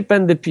leadership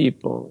and the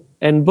people.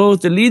 And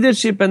both the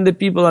leadership and the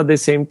people at the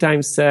same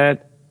time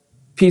said,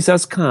 peace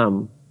has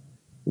come.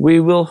 We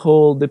will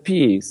hold the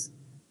peace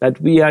that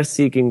we are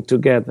seeking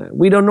together.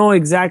 We don't know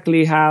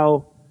exactly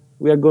how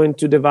we are going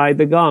to divide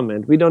the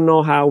government. We don't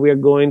know how we are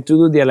going to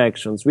do the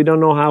elections. We don't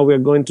know how we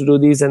are going to do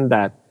this and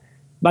that.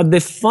 But the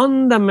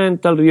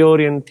fundamental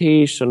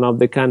reorientation of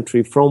the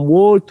country from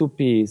war to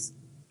peace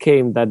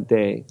came that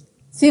day.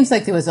 Seems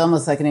like there was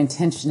almost like an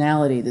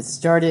intentionality that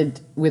started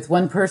with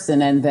one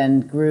person and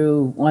then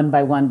grew one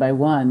by one by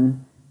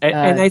one.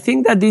 And I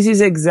think that this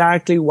is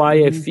exactly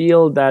why I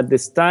feel that the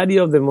study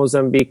of the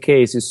Mozambique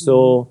case is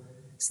so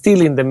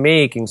still in the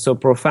making, so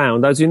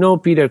profound. As you know,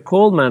 Peter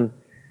Coleman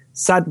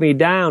sat me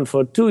down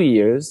for 2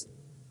 years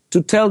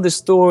to tell the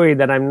story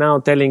that I'm now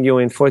telling you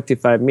in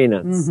 45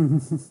 minutes.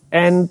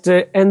 And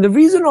the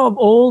reason of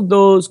all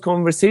those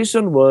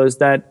conversations was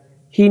that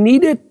he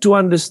needed to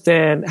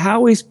understand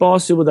how it's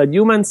possible that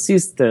human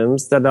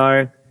systems that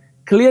are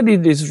clearly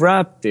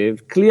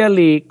disruptive,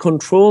 clearly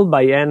controlled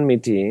by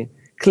enmity,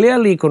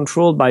 clearly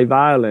controlled by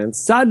violence,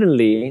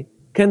 suddenly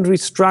can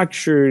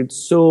restructure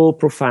so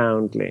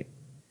profoundly.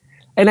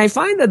 And I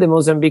find that the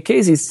Mozambique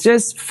case is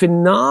just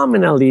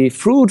phenomenally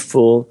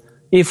fruitful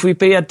if we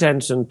pay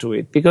attention to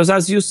it. Because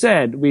as you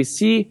said, we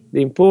see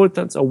the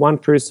importance of one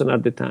person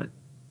at a time.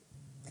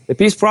 The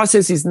peace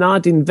process is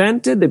not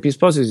invented. The peace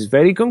process is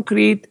very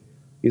concrete.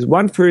 It's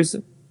one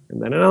person,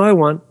 and then another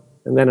one,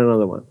 and then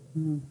another one.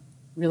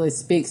 Really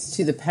speaks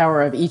to the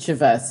power of each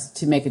of us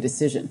to make a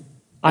decision.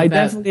 I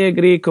definitely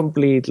agree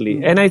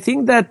completely. And I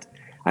think that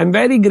I'm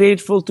very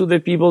grateful to the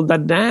people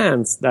that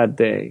danced that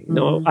day. You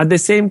know, at the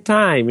same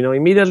time, you know,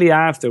 immediately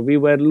after, we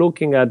were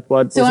looking at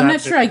what So was I'm happening.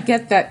 not sure I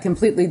get that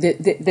completely.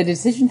 The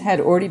decision had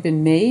already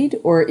been made,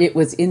 or it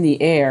was in the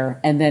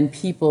air, and then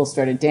people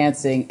started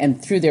dancing,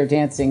 and through their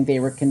dancing, they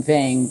were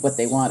conveying what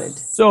they wanted.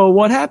 So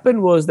what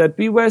happened was that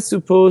we were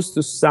supposed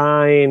to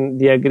sign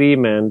the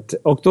agreement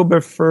October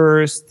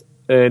 1st,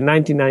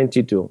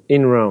 1992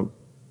 in Rome.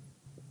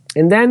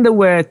 And then there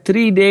were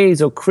 3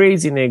 days of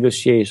crazy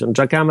negotiation.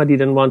 Giacomo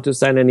didn't want to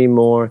sign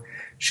anymore.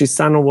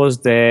 Chissano was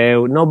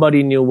there.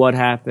 Nobody knew what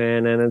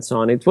happened and so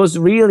on. It was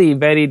really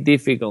very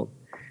difficult.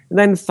 And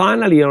then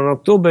finally on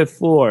October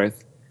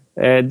 4th,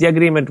 the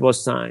agreement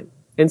was signed.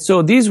 And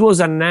so this was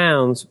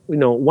announced, you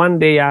know, one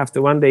day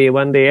after, one day.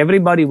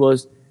 Everybody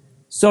was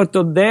sort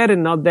of there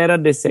and not there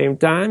at the same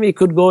time. It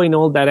could go in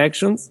all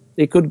directions.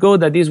 It could go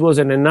that this was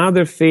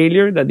another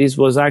failure, that this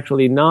was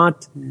actually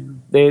not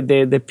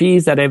the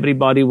peace that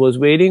everybody was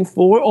waiting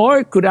for, or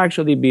it could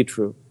actually be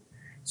true.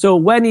 So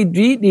when it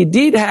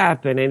did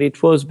happen, and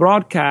it was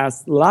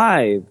broadcast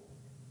live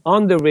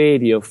on the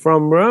radio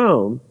from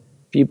Rome,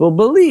 people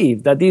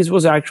believed that this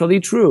was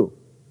actually true,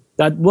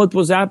 that what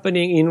was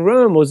happening in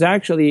Rome was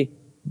actually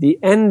the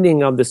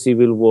ending of the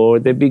civil war,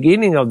 the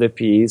beginning of the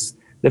peace,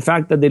 the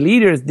fact that the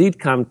leaders did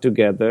come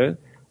together,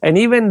 and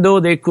even though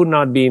they could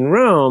not be in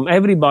Rome,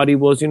 everybody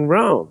was in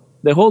Rome.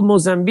 The whole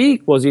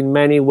Mozambique was in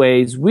many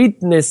ways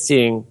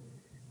witnessing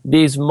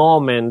this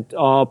moment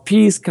of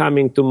peace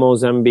coming to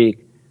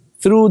Mozambique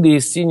through the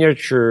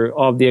signature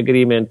of the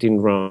agreement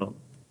in Rome.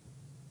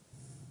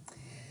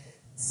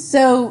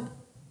 So,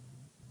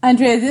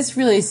 Andrea, this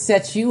really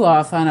sets you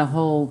off on a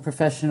whole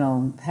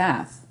professional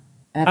path.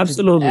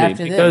 Absolutely.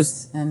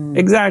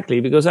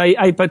 Exactly, because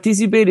I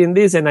participate in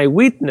this and I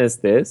witness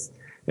this.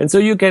 And so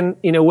you can,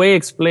 in a way,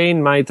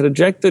 explain my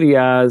trajectory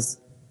as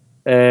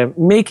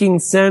making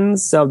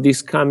sense of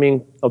this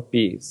coming of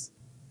peace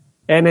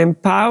and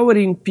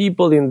empowering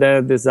people in their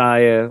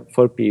desire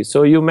for peace.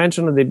 So you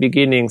mentioned at the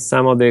beginning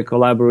some of the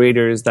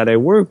collaborators that I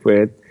work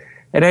with,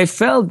 and I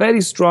felt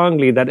very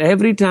strongly that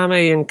every time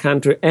I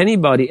encounter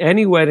anybody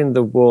anywhere in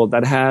the world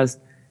that has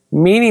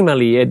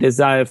minimally a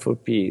desire for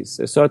peace,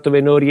 a sort of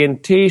an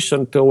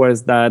orientation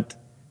towards that,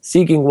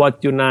 seeking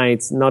what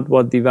unites, not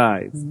what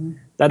divides,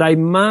 that I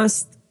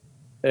must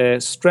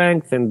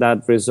strengthen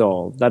that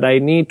resolve, that I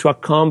need to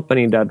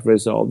accompany that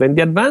resolve. And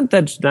the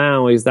advantage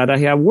now is that I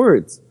have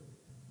words.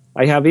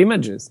 I have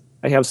images.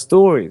 I have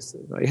stories.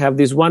 I have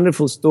these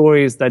wonderful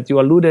stories that you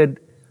alluded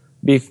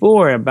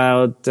before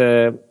about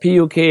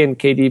PUK and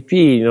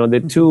KDP,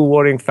 the two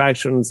warring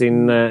factions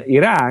in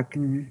Iraq,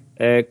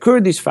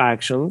 Kurdish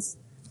factions,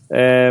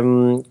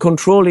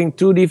 controlling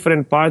two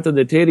different parts of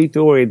the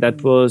territory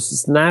that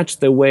was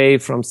snatched away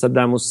from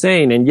Saddam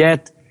Hussein, and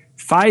yet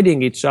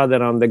fighting each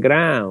other on the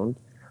ground,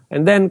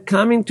 and then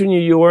coming to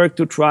New York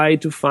to try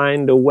to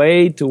find a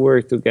way to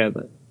work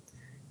together.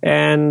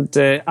 And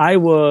I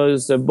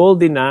was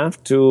bold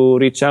enough to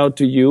reach out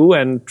to you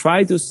and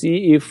try to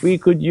see if we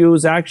could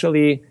use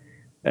actually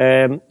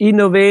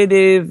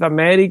innovative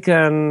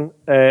American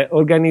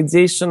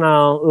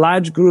organizational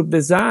large group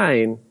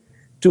design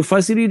to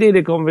facilitate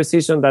a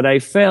conversation that I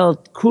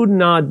felt could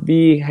not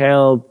be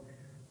held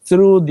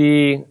through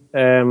the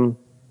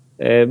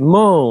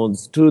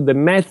modes, through the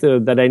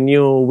method that I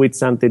knew with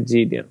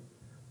Sant'Egidio.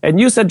 And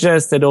you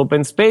suggested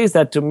open space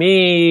that to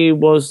me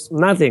was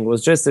nothing,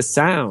 was just a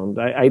sound.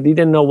 I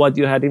didn't know what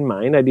you had in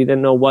mind. I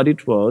didn't know what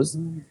it was.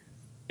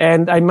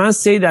 And I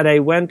must say that I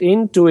went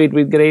into it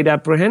with great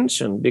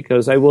apprehension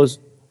because I was...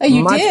 Oh,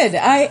 you did.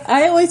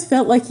 I always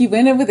felt like you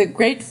went in with a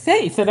great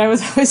faith, and I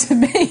was always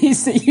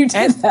amazed that you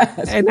did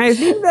that. And I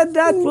think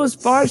that was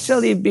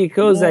partially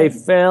because I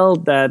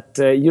felt that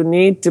you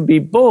need to be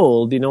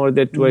bold in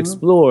order to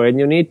explore, and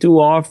you need to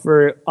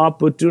offer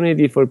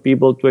opportunity for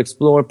people to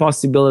explore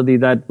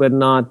possibilities that were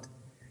not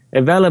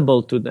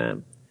available to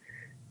them.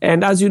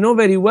 And as you know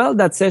very well,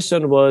 that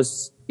session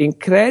was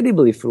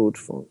incredibly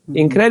fruitful,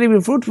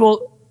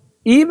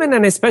 even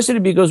and especially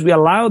because we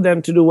allowed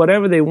them to do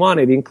whatever they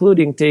wanted,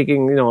 including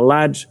taking,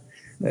 large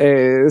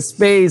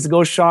space,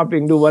 go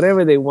shopping, do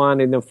whatever they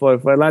wanted for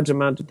a large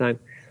amount of time.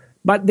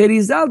 But the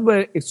results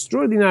were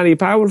extraordinarily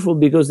powerful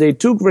because they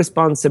took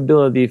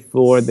responsibility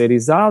for the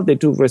result. They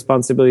took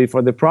responsibility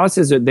for the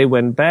process. They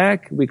went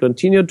back. We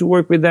continued to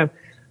work with them.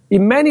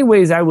 In many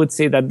ways, I would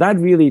say that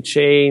really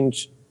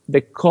changed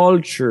the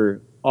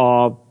culture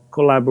of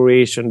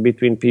collaboration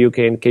between PUK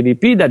and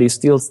KDP that is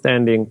still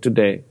standing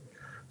today.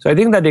 So I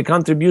think that the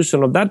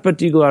contribution of that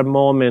particular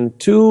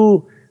moment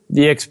to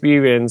the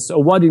experience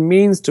of what it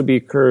means to be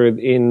Kurd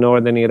in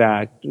northern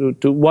Iraq,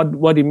 to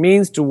what it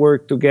means to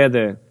work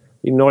together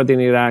in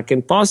northern Iraq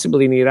and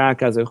possibly in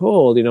Iraq as a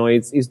whole,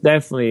 it's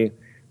definitely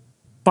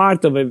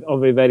part of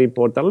a very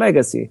important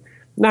legacy.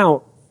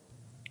 Now,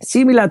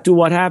 similar to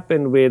what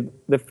happened with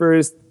the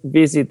first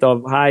visit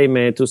of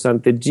Jaime to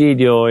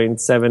Sant'Egidio in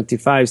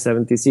 75,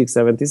 76,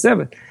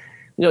 77,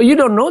 you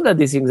don't know that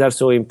these things are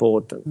so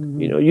important.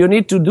 You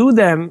need to do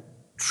them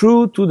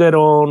true to their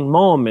own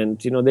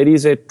moment. There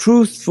is a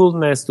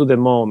truthfulness to the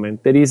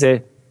moment. There is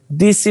a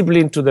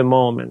discipline to the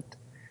moment,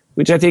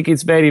 which I think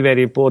is very,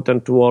 very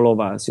important to all of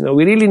us.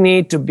 We really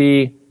need to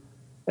be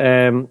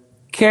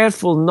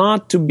careful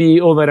not to be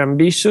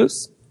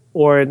overambitious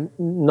or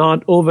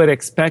not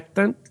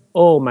over-expectant.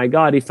 Oh my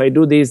God, if I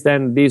do this,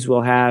 then this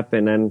will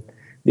happen, and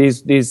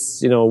this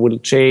will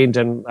change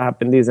and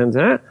happen this and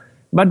that.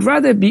 But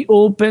rather be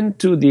open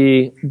to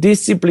the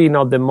discipline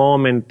of the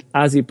moment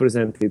as it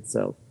presents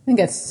itself. I think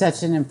that's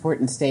such an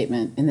important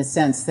statement in the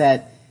sense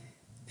that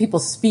people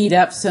speed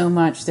up so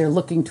much, they're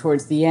looking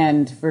towards the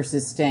end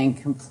versus staying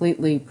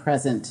completely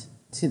present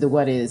to the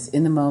what is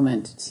in the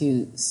moment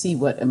to see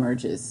what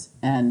emerges.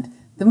 And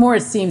the more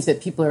it seems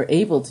that people are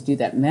able to do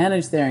that,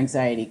 manage their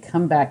anxiety,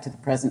 come back to the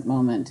present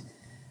moment,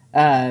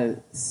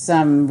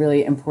 some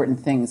really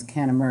important things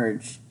can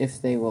emerge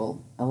if they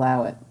will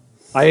allow it.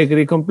 I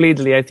agree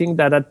completely. I think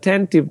that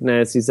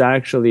attentiveness is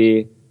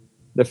actually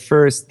the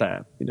first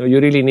step. You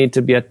really need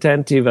to be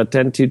attentive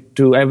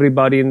to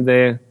everybody in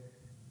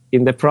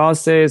the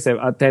process,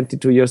 attentive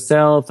to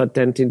yourself,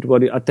 attentive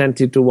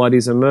to what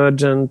is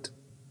emergent.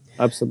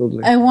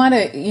 Absolutely. I want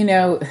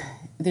to,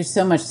 there's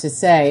so much to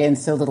say and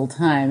so little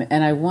time,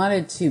 and I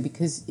wanted to,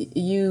 because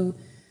you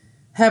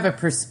have a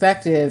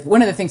perspective.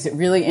 One of the things that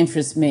really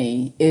interests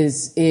me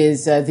is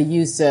the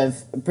use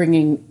of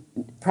bringing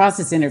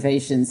process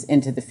innovations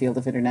into the field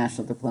of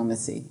international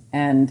diplomacy.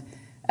 And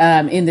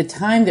in the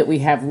time that we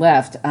have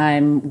left,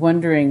 I'm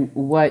wondering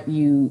what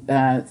you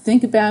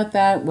think about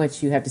that,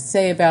 what you have to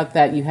say about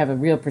that. You have a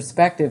real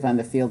perspective on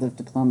the field of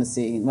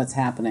diplomacy and what's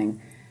happening,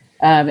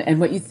 and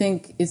what you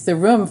think is the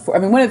room for.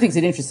 One of the things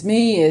that interests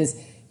me is,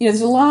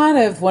 there's a lot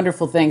of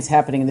wonderful things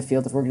happening in the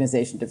field of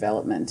organization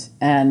development,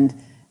 and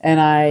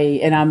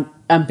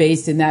I'm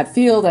based in that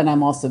field, and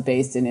I'm also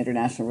based in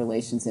international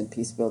relations and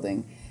peace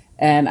building.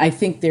 And I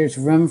think there's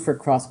room for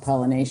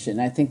cross-pollination.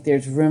 I think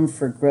there's room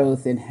for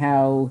growth in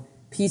how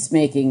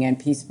peacemaking and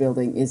peace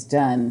building is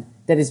done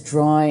that is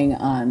drawing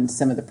on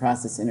some of the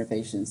process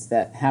innovations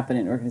that happen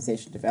in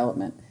organization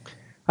development.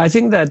 I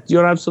think that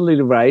you're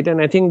absolutely right.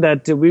 And I think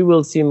that we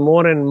will see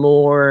more and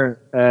more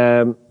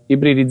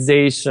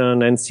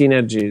hybridization and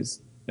synergies.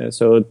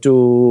 So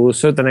to a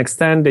certain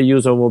extent, the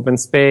use of open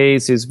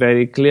space is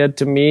very clear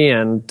to me.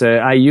 And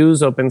I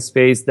use open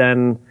space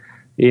then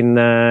in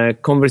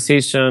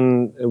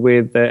conversation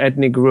with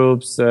ethnic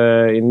groups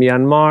in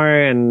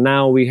Myanmar, and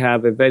now we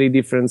have a very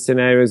different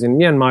scenarios in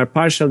Myanmar,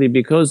 partially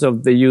because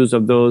of the use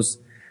of those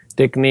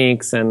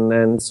techniques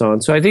and so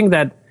on. So I think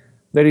that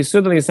there is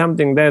certainly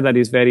something there that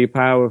is very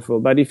powerful.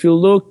 But if you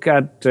look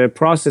at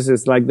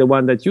processes like the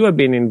one that you have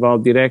been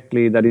involved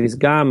directly, that is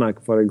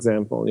GAMAC, for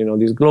example,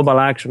 this global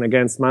action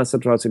against mass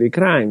atrocity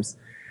crimes,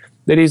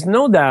 there is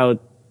no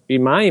doubt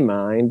in my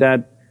mind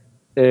that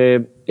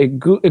a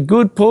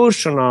good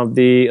portion of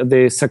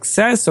the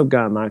success of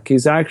GAMAC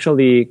is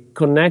actually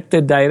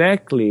connected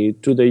directly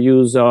to the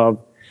use of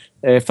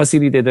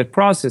facilitated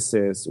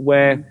processes,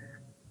 where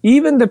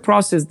even the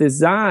process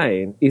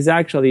design is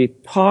actually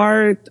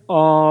part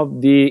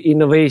of the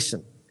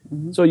innovation.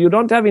 Mm-hmm. So you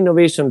don't have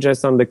innovation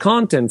just on the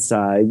content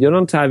side. You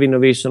don't have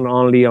innovation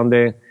only on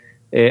the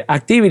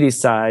activity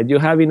side. You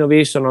have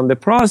innovation on the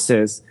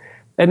process.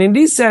 And in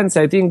this sense,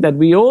 I think that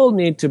we all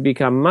need to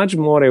become much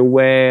more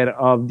aware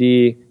of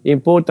the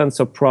importance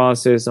of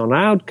process on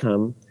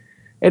outcome,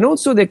 and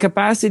also the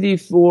capacity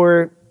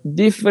for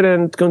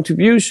different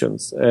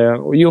contributions.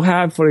 You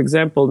have, for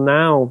example,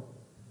 now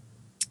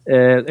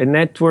a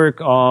network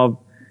of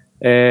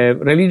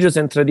religious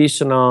and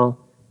traditional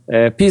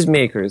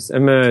peacemakers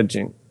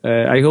emerging.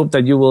 I hope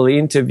that you will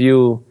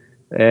interview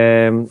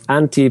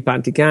Antti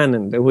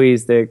Pantikainen, who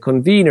is the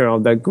convener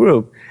of that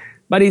group.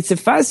 But it's a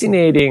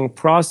fascinating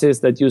process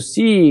that you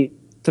see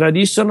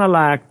traditional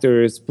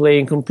actors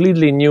playing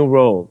completely new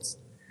roles.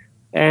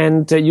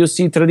 And you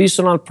see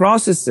traditional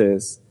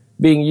processes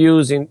being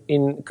used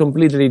in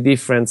completely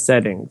different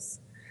settings.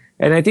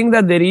 And I think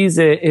that there is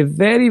a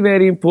very,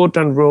 very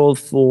important role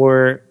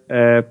for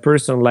a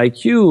person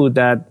like you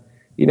that,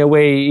 in a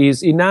way,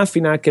 is enough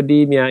in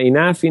academia,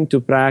 enough into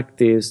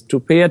practice to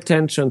pay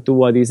attention to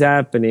what is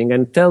happening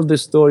and tell the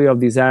story of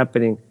this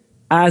happening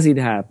as it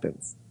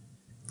happens.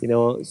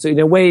 So in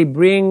a way,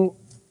 bring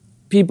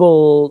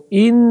people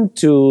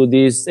into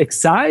this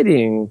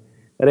exciting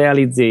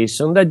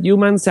realization that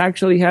humans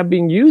actually have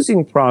been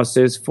using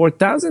process for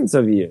thousands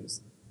of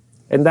years,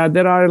 and that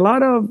there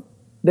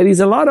is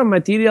a lot of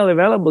material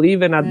available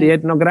even at the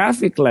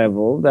ethnographic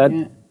level that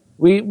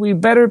we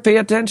better pay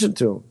attention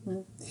to.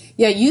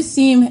 Yeah,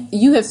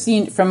 you have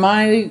seen from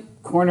my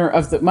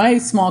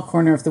small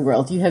corner of the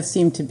world, you have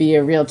seemed to be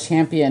a real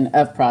champion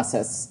of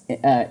process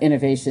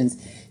innovations.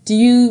 Do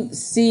you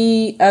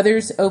see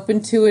others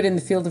open to it in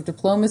the field of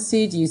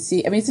diplomacy? It's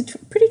a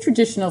pretty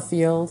traditional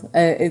field.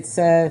 It's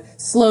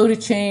slow to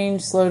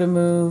change, slow to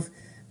move.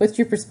 What's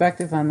your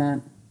perspective on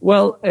that?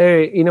 Well,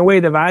 in a way,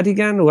 the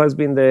Vatican, who has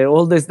been the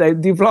oldest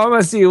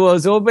diplomacy,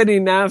 was open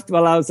enough to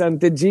allow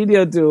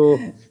Sant'Egidio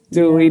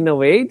to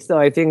innovate. So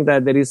I think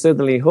that there is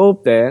certainly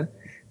hope there.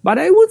 But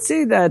I would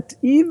say that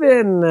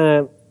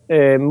even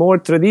more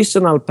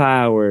traditional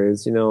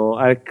powers,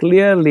 are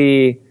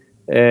clearly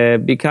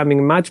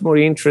becoming much more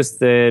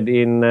interested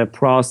in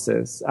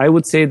process. I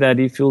would say that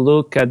if you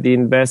look at the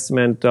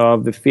investment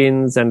of the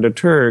Finns and the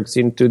Turks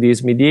into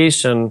this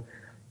mediation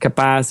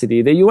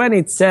capacity, the UN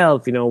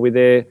itself, with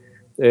the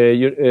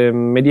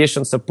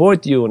mediation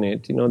support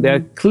unit, they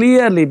are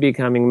clearly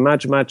becoming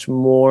much, much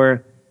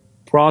more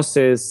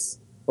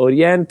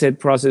process-oriented,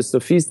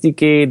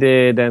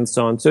 process-sophisticated, and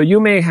so on. So you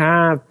may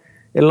have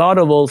a lot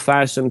of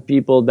old-fashioned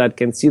people that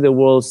can see the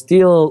world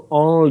still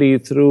only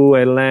through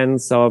a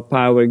lens of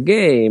power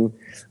game,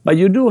 but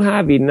you do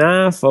have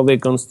enough of a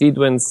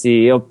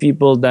constituency of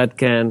people that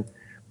can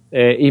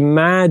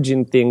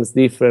imagine things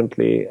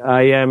differently.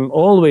 I am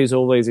always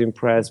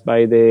impressed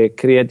by the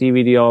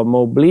creativity of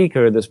Mo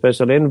Bleeker, the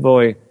special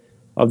envoy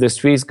of the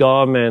Swiss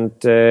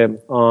government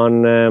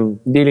on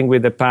dealing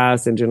with the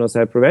past and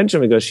genocide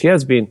prevention, because she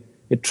has been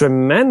a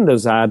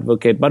tremendous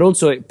advocate, but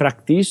also a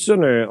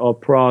practitioner of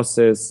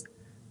process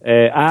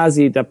as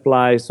it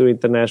applies to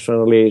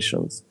international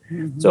relations.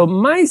 Mm-hmm. So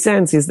my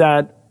sense is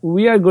that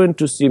we are going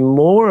to see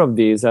more of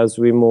this as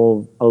we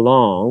move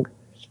along,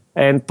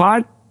 and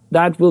part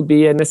that will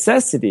be a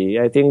necessity.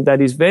 I think that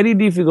is very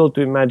difficult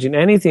to imagine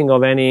anything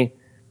of any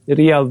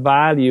real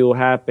value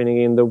happening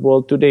in the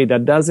world today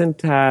that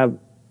doesn't have,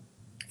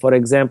 for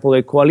example,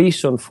 a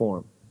coalition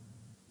form,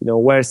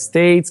 where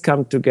states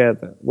come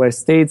together, where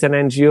states and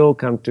NGO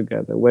come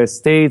together, where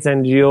states,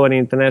 NGO, and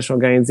international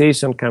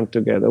organizations come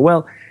together.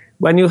 Well,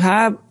 when you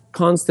have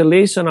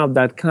constellation of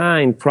that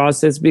kind,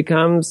 process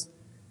becomes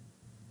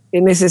a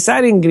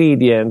necessary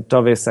ingredient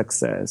of a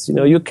success.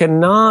 You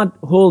cannot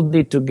hold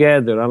it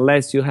together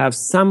unless you have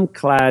some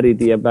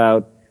clarity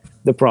about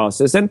the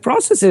process. And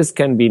processes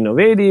can be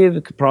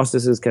innovative,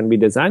 processes can be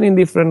designed in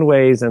different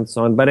ways, and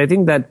so on. But I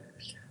think that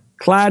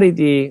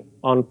clarity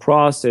on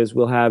process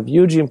will have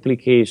huge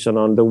implication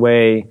on the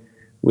way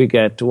we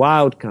get to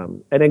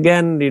outcome. And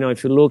again,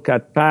 if you look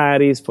at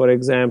Paris, for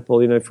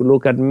example, if you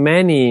look at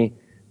many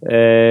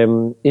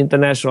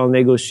international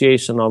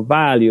negotiation of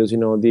values,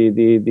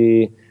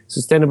 the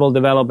Sustainable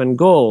Development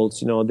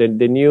Goals,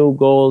 the new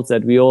goals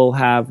that we all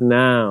have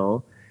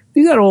now,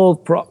 these are all,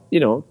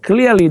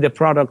 clearly the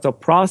product of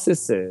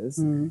processes.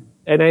 Mm.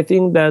 And I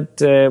think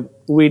that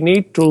we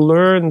need to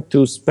learn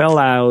to spell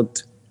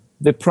out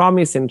the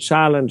promise and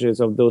challenges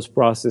of those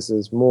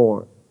processes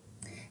more.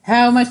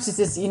 How much does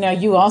this,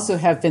 you also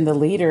have been the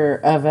leader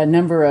of a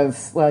number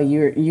of,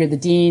 you're the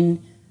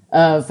dean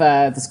of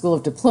the School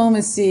of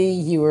Diplomacy.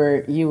 You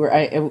were.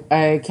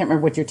 I can't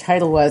remember what your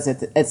title was at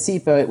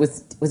SIPO. It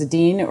was it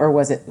dean, or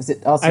was it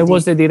also? I dean?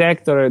 Was the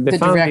director, the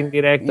founding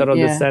director of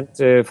the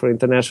Center for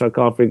International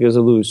Conflict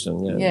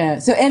Resolution. Yeah.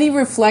 So, any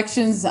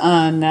reflections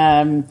on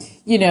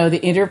the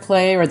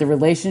interplay or the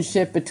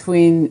relationship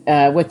between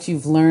what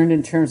you've learned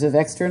in terms of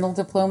external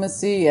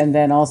diplomacy, and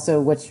then also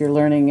what you're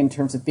learning in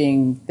terms of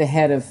being the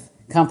head of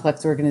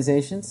complex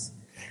organizations?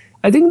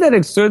 I think that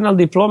external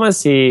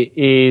diplomacy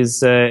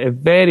is a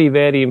very,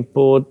 very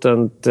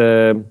important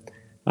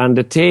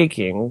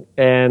undertaking,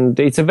 and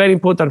it's a very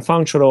important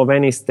function of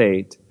any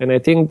state. And I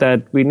think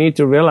that we need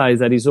to realize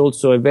that it's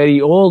also a very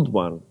old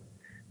one.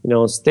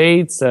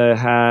 States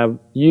have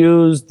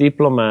used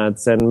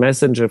diplomats and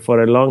messengers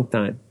for a long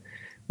time.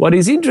 What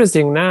is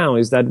interesting now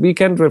is that we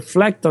can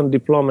reflect on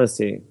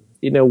diplomacy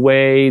in a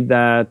way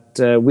that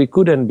we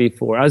couldn't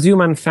before. As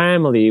human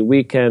family,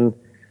 we can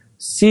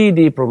see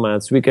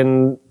diplomats, we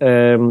can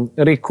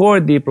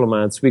record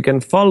diplomats, we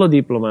can follow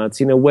diplomats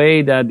in a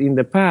way that in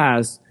the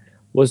past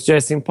was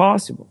just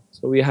impossible.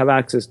 So we have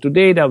access to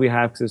data, we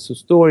have access to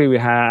story, we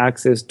have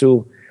access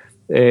to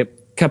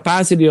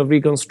capacity of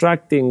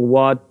reconstructing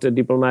what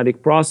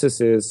diplomatic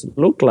processes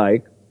look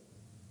like.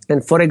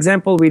 And for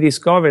example, we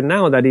discovered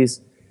now that it's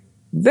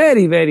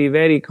very, very,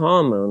 very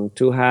common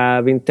to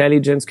have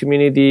intelligence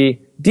community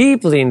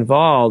deeply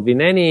involved in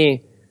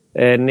any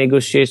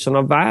negotiation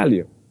of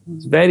value.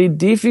 It's very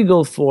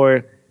difficult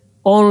for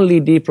only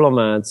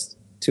diplomats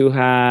to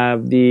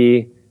have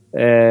the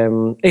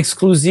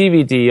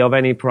exclusivity of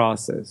any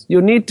process.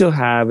 You need to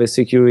have a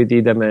security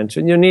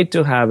dimension. You need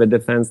to have a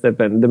defense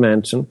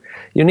dimension.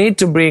 You need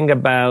to bring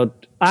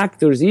about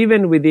actors,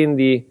 even within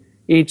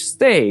each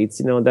state,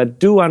 that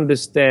do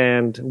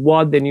understand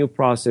what the new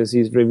process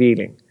is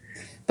revealing.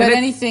 But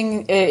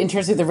anything in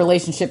terms of the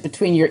relationship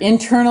between your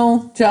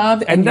internal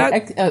job and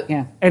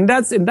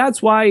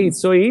that's why it's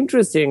so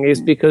interesting,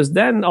 is because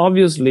then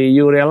obviously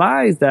you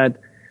realize that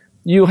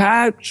you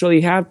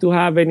actually have to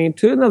have an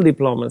internal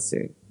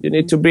diplomacy. You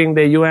need to bring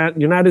the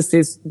United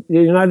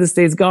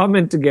States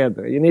government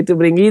together. You need to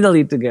bring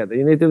Italy together.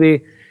 You need to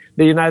bring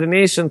the United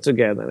Nations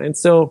together. And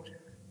so,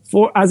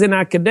 as an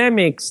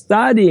academic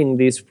studying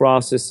these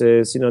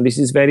processes, this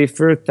is very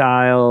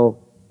fertile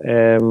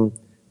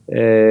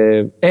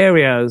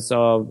areas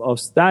of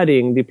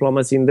studying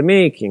diplomacy in the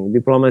making.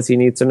 Diplomacy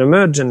needs an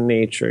emergent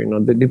nature,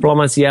 the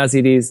diplomacy as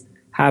it is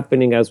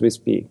happening as we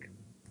speak.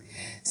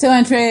 So,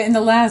 Andrea, in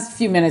the last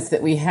few minutes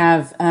that we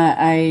have,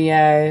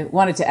 I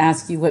wanted to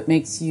ask you what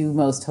makes you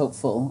most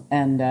hopeful,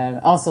 and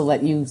also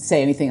let you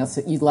say anything else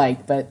that you'd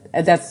like, but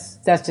that's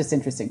just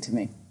interesting to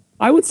me.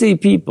 I would say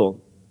people.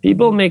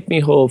 People make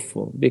me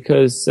hopeful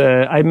because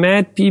I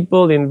met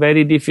people in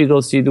very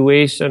difficult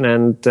situations,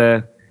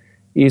 and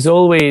it's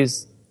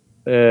always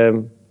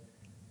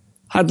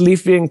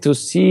heart-lifting to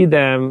see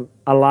them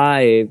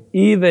alive,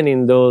 even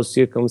in those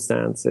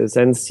circumstances,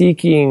 and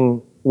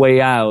seeking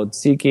way out,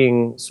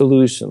 seeking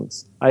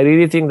solutions. I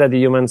really think that the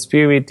human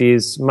spirit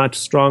is much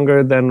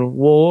stronger than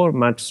war,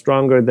 much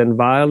stronger than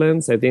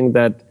violence. I think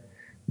that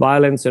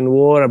violence and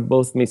war are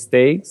both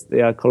mistakes.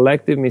 They are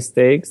collective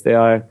mistakes. They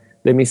are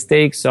the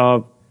mistakes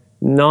of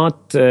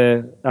not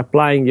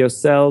applying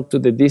yourself to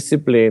the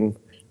discipline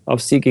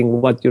of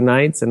seeking what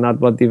unites and not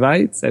what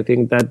divides. I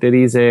think that there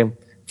is a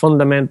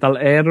fundamental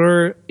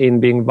error in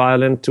being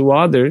violent to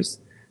others,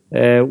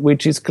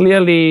 which is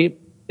clearly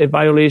a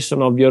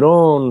violation of your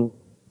own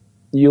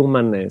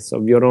humanness,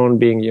 of your own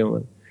being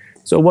human.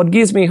 So what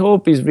gives me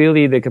hope is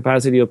really the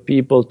capacity of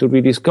people to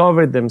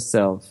rediscover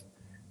themselves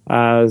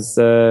as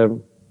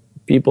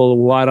people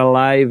who are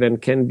alive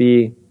and can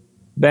be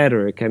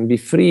better, can be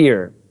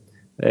freer.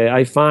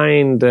 I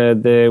find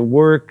the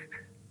work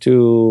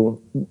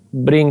to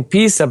bring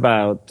peace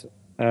about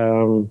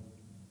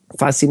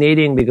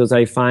fascinating, because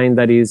I find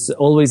that it's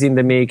always in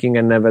the making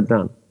and never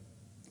done.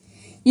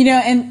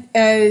 And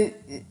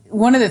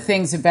one of the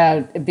things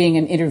about being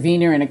an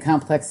intervener in a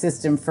complex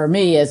system for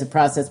me as a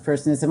process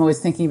person is I'm always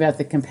thinking about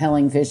the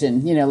compelling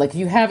vision. Like if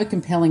you have a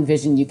compelling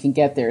vision, you can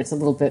get there. It's a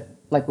little bit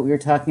like what we were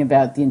talking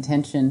about, the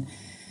intention.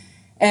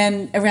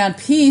 And around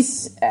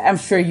peace, I'm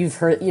sure you've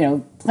heard,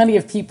 plenty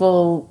of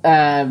people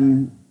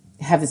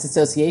have this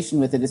association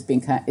with it as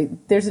being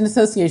there's an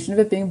association of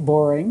it being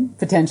boring,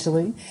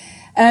 potentially.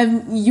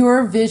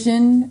 Your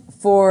vision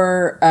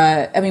for,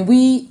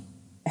 we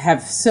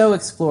have so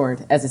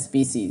explored as a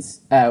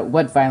species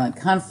what violent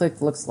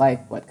conflict looks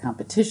like, what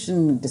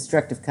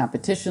destructive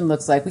competition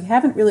looks like. We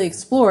haven't really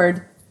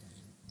explored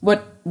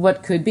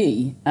what could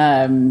be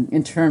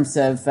in terms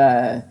of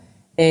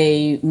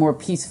a more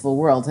peaceful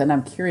world. And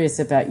I'm curious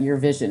about your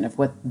vision of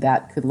what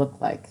that could look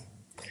like.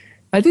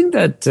 I think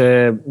that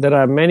there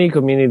are many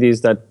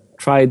communities that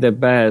try their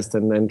best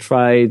and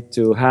try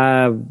to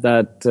have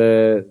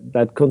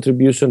that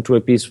contribution to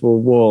a peaceful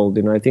world.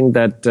 I think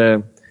that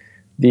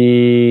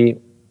the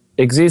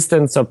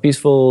existence of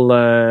peaceful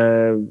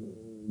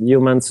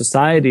human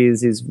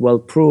societies is well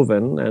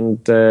proven,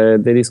 and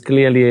there is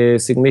clearly a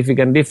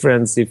significant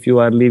difference if you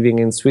are living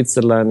in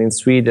Switzerland, in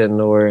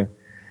Sweden, or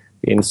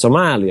in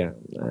Somalia.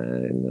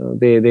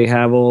 They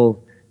have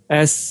all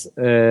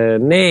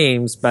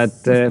names, but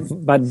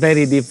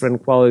very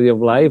different quality of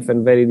life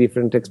and very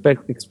different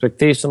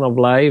expectation of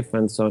life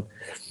and so on.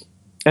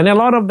 And a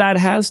lot of that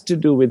has to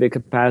do with the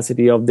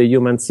capacity of the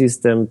human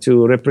system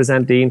to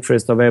represent the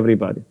interest of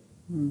everybody.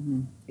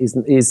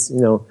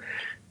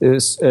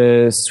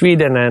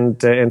 Sweden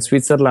and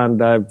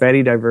Switzerland are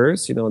very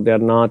diverse. They are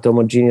not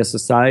homogeneous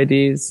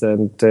societies,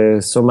 and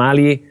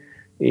Somali,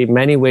 in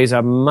many ways,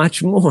 are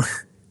much more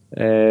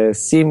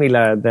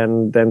similar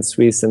than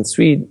Swiss and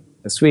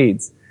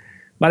Swedes.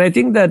 But I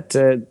think that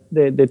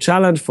the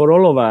challenge for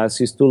all of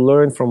us is to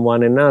learn from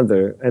one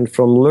another and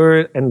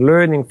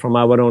learning from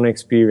our own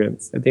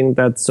experience. I think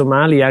that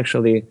Somali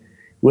actually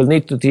will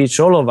need to teach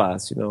all of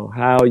us,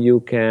 how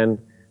you can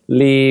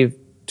live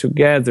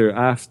together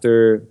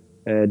after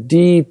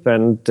deep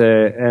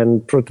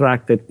and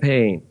protracted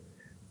pain.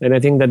 And I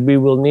think that we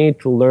will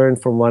need to learn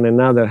from one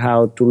another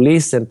how to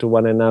listen to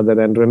one another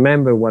and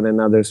remember one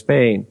another's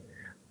pain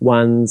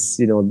once,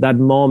 that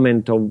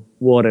moment of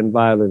war and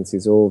violence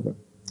is over.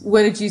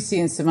 What did you see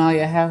in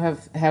Somalia?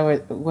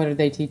 What are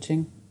they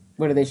teaching?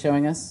 What are they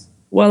showing us?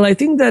 Well, I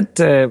think that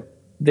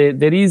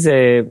there is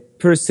a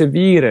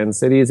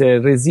perseverance, there is a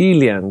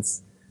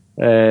resilience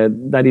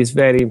that is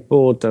very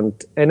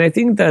important. And I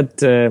think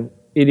that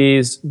it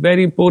is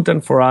very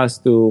important for us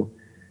to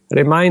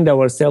remind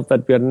ourselves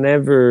that we are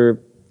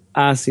never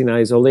us in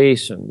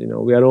isolation.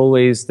 We are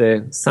always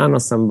the son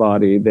of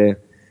somebody, the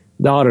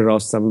daughter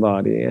of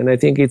somebody. And I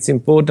think it's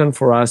important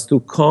for us to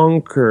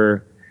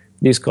conquer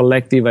this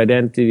collective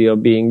identity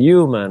of being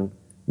human,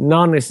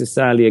 not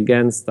necessarily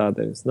against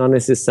others, not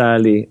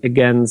necessarily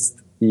against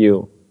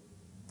you.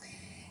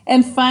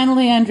 And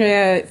finally,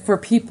 Andrea, for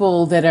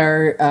people that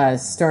are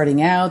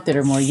starting out, that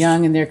are more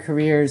young in their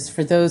careers,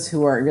 for those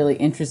who are really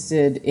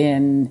interested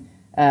in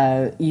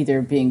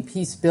either being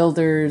peace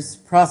builders,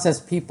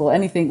 process people,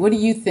 anything, how do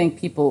you think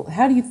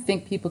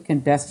people can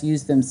best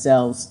use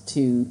themselves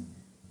to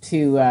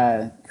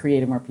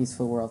create a more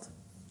peaceful world?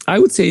 I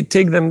would say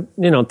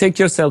take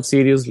yourself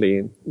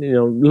seriously,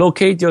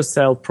 locate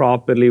yourself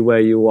properly where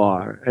you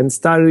are and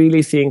start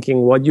really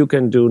thinking what you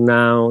can do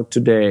now,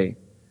 today.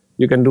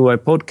 You can do a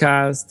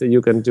podcast,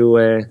 you can do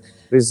a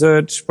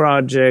research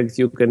project,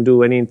 you can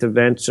do an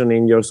intervention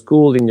in your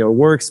school, in your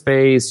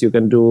workspace, you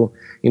can do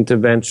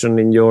intervention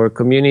in your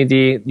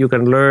community, you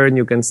can learn,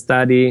 you can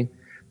study.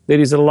 There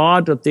is a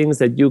lot of things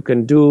that you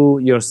can do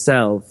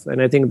yourself,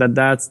 and I think that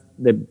that's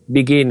the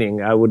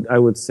beginning, I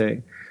would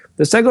say.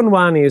 The second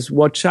one is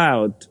watch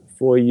out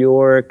for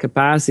your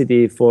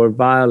capacity for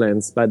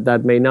violence, but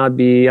that may not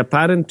be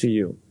apparent to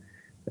you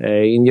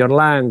in your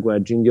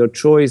language, in your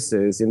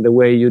choices, in the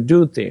way you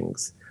do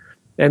things.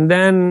 And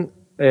then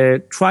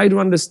try to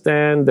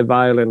understand the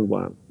violent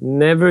one.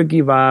 Never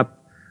give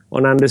up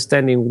on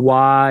understanding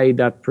why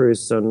that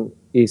person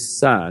is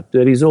sad.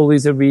 There is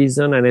always a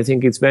reason, and I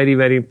think it's very,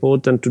 very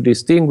important to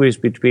distinguish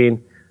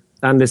between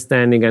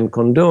understanding and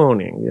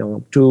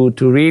condoning, to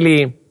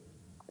really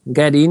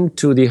get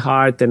into the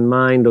heart and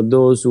mind of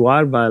those who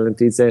are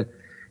violent. It's a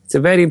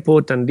very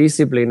important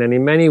discipline, and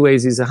in many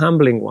ways is a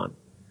humbling one,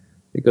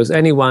 because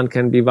anyone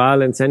can be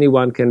violent,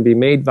 anyone can be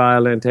made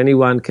violent,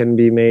 anyone can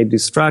be made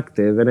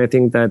destructive. And I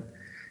think that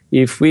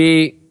if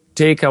we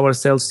take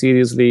ourselves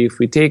seriously, if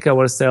we take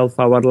ourselves,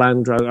 our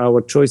language,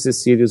 our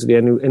choices seriously,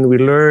 and we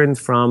learn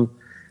from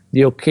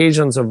the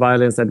occasions of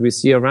violence that we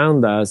see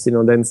around us,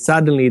 then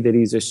suddenly there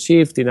is a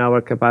shift in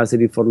our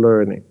capacity for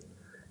learning.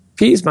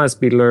 Peace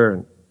must be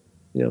learned.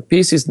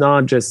 Peace is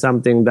not just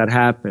something that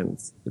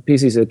happens.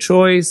 Peace is a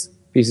choice.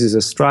 Peace is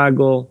a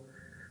struggle.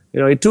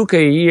 It took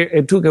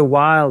a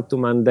while to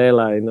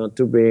Mandela,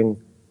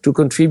 to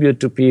contribute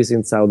to peace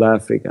in South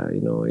Africa.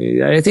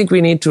 I think we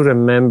need to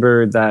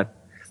remember that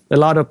a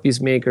lot of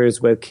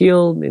peacemakers were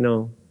killed.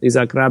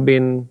 Isaac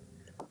Rabin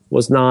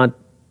was not,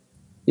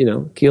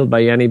 killed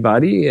by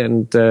anybody,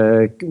 and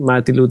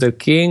Martin Luther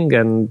King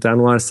and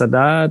Anwar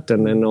Sadat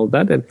and all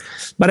that.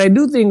 But I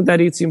do think that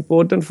it's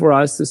important for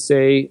us to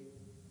say,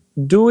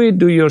 do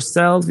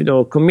yourself,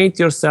 commit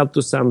yourself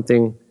to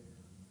something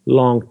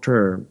long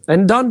term.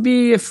 And don't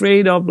be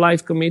afraid of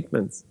life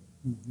commitments.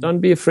 Mm-hmm. Don't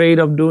be afraid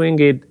of doing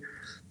it.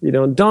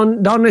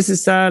 Don't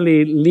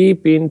necessarily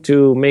leap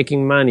into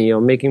making money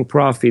or making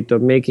profit or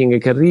making a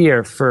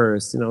career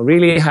first.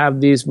 Really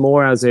have this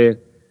more as an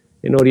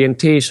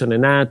orientation,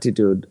 an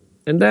attitude.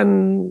 And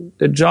then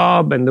the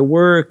job and the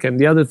work and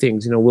the other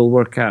things, will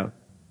work out.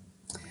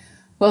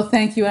 Well,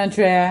 thank you,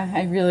 Andrea.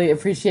 I really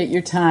appreciate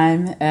your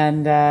time,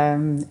 and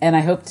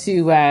I hope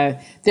to.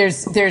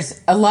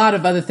 There's a lot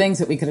of other things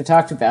that we could have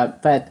talked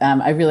about, but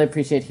I really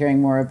appreciate hearing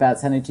more about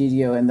San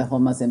Egidio and the whole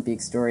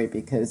Mozambique story,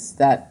 because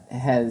that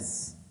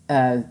has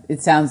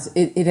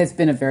it has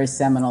been a very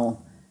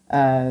seminal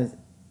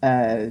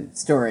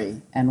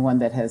story, and one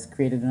that has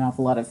created an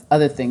awful lot of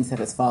other things that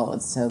has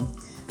followed. So,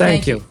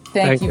 thank you.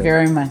 Thank you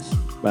very much.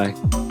 Bye.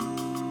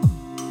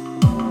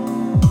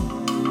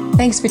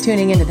 Thanks for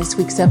tuning into this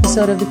week's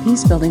episode of the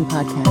Peace Building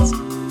Podcast.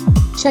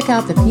 Check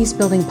out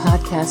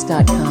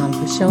thepeacebuildingpodcast.com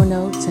for show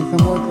notes and for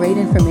more great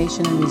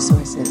information and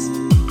resources.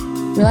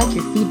 We like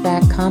your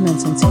feedback,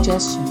 comments, and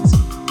suggestions.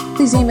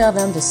 Please email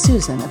them to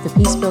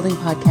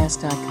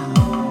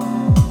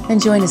susan@thepeacebuildingpodcast.com.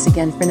 And join us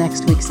again for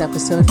next week's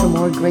episode for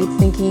more great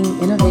thinking,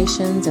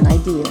 innovations, and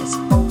ideas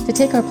to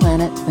take our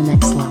planet to the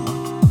next level.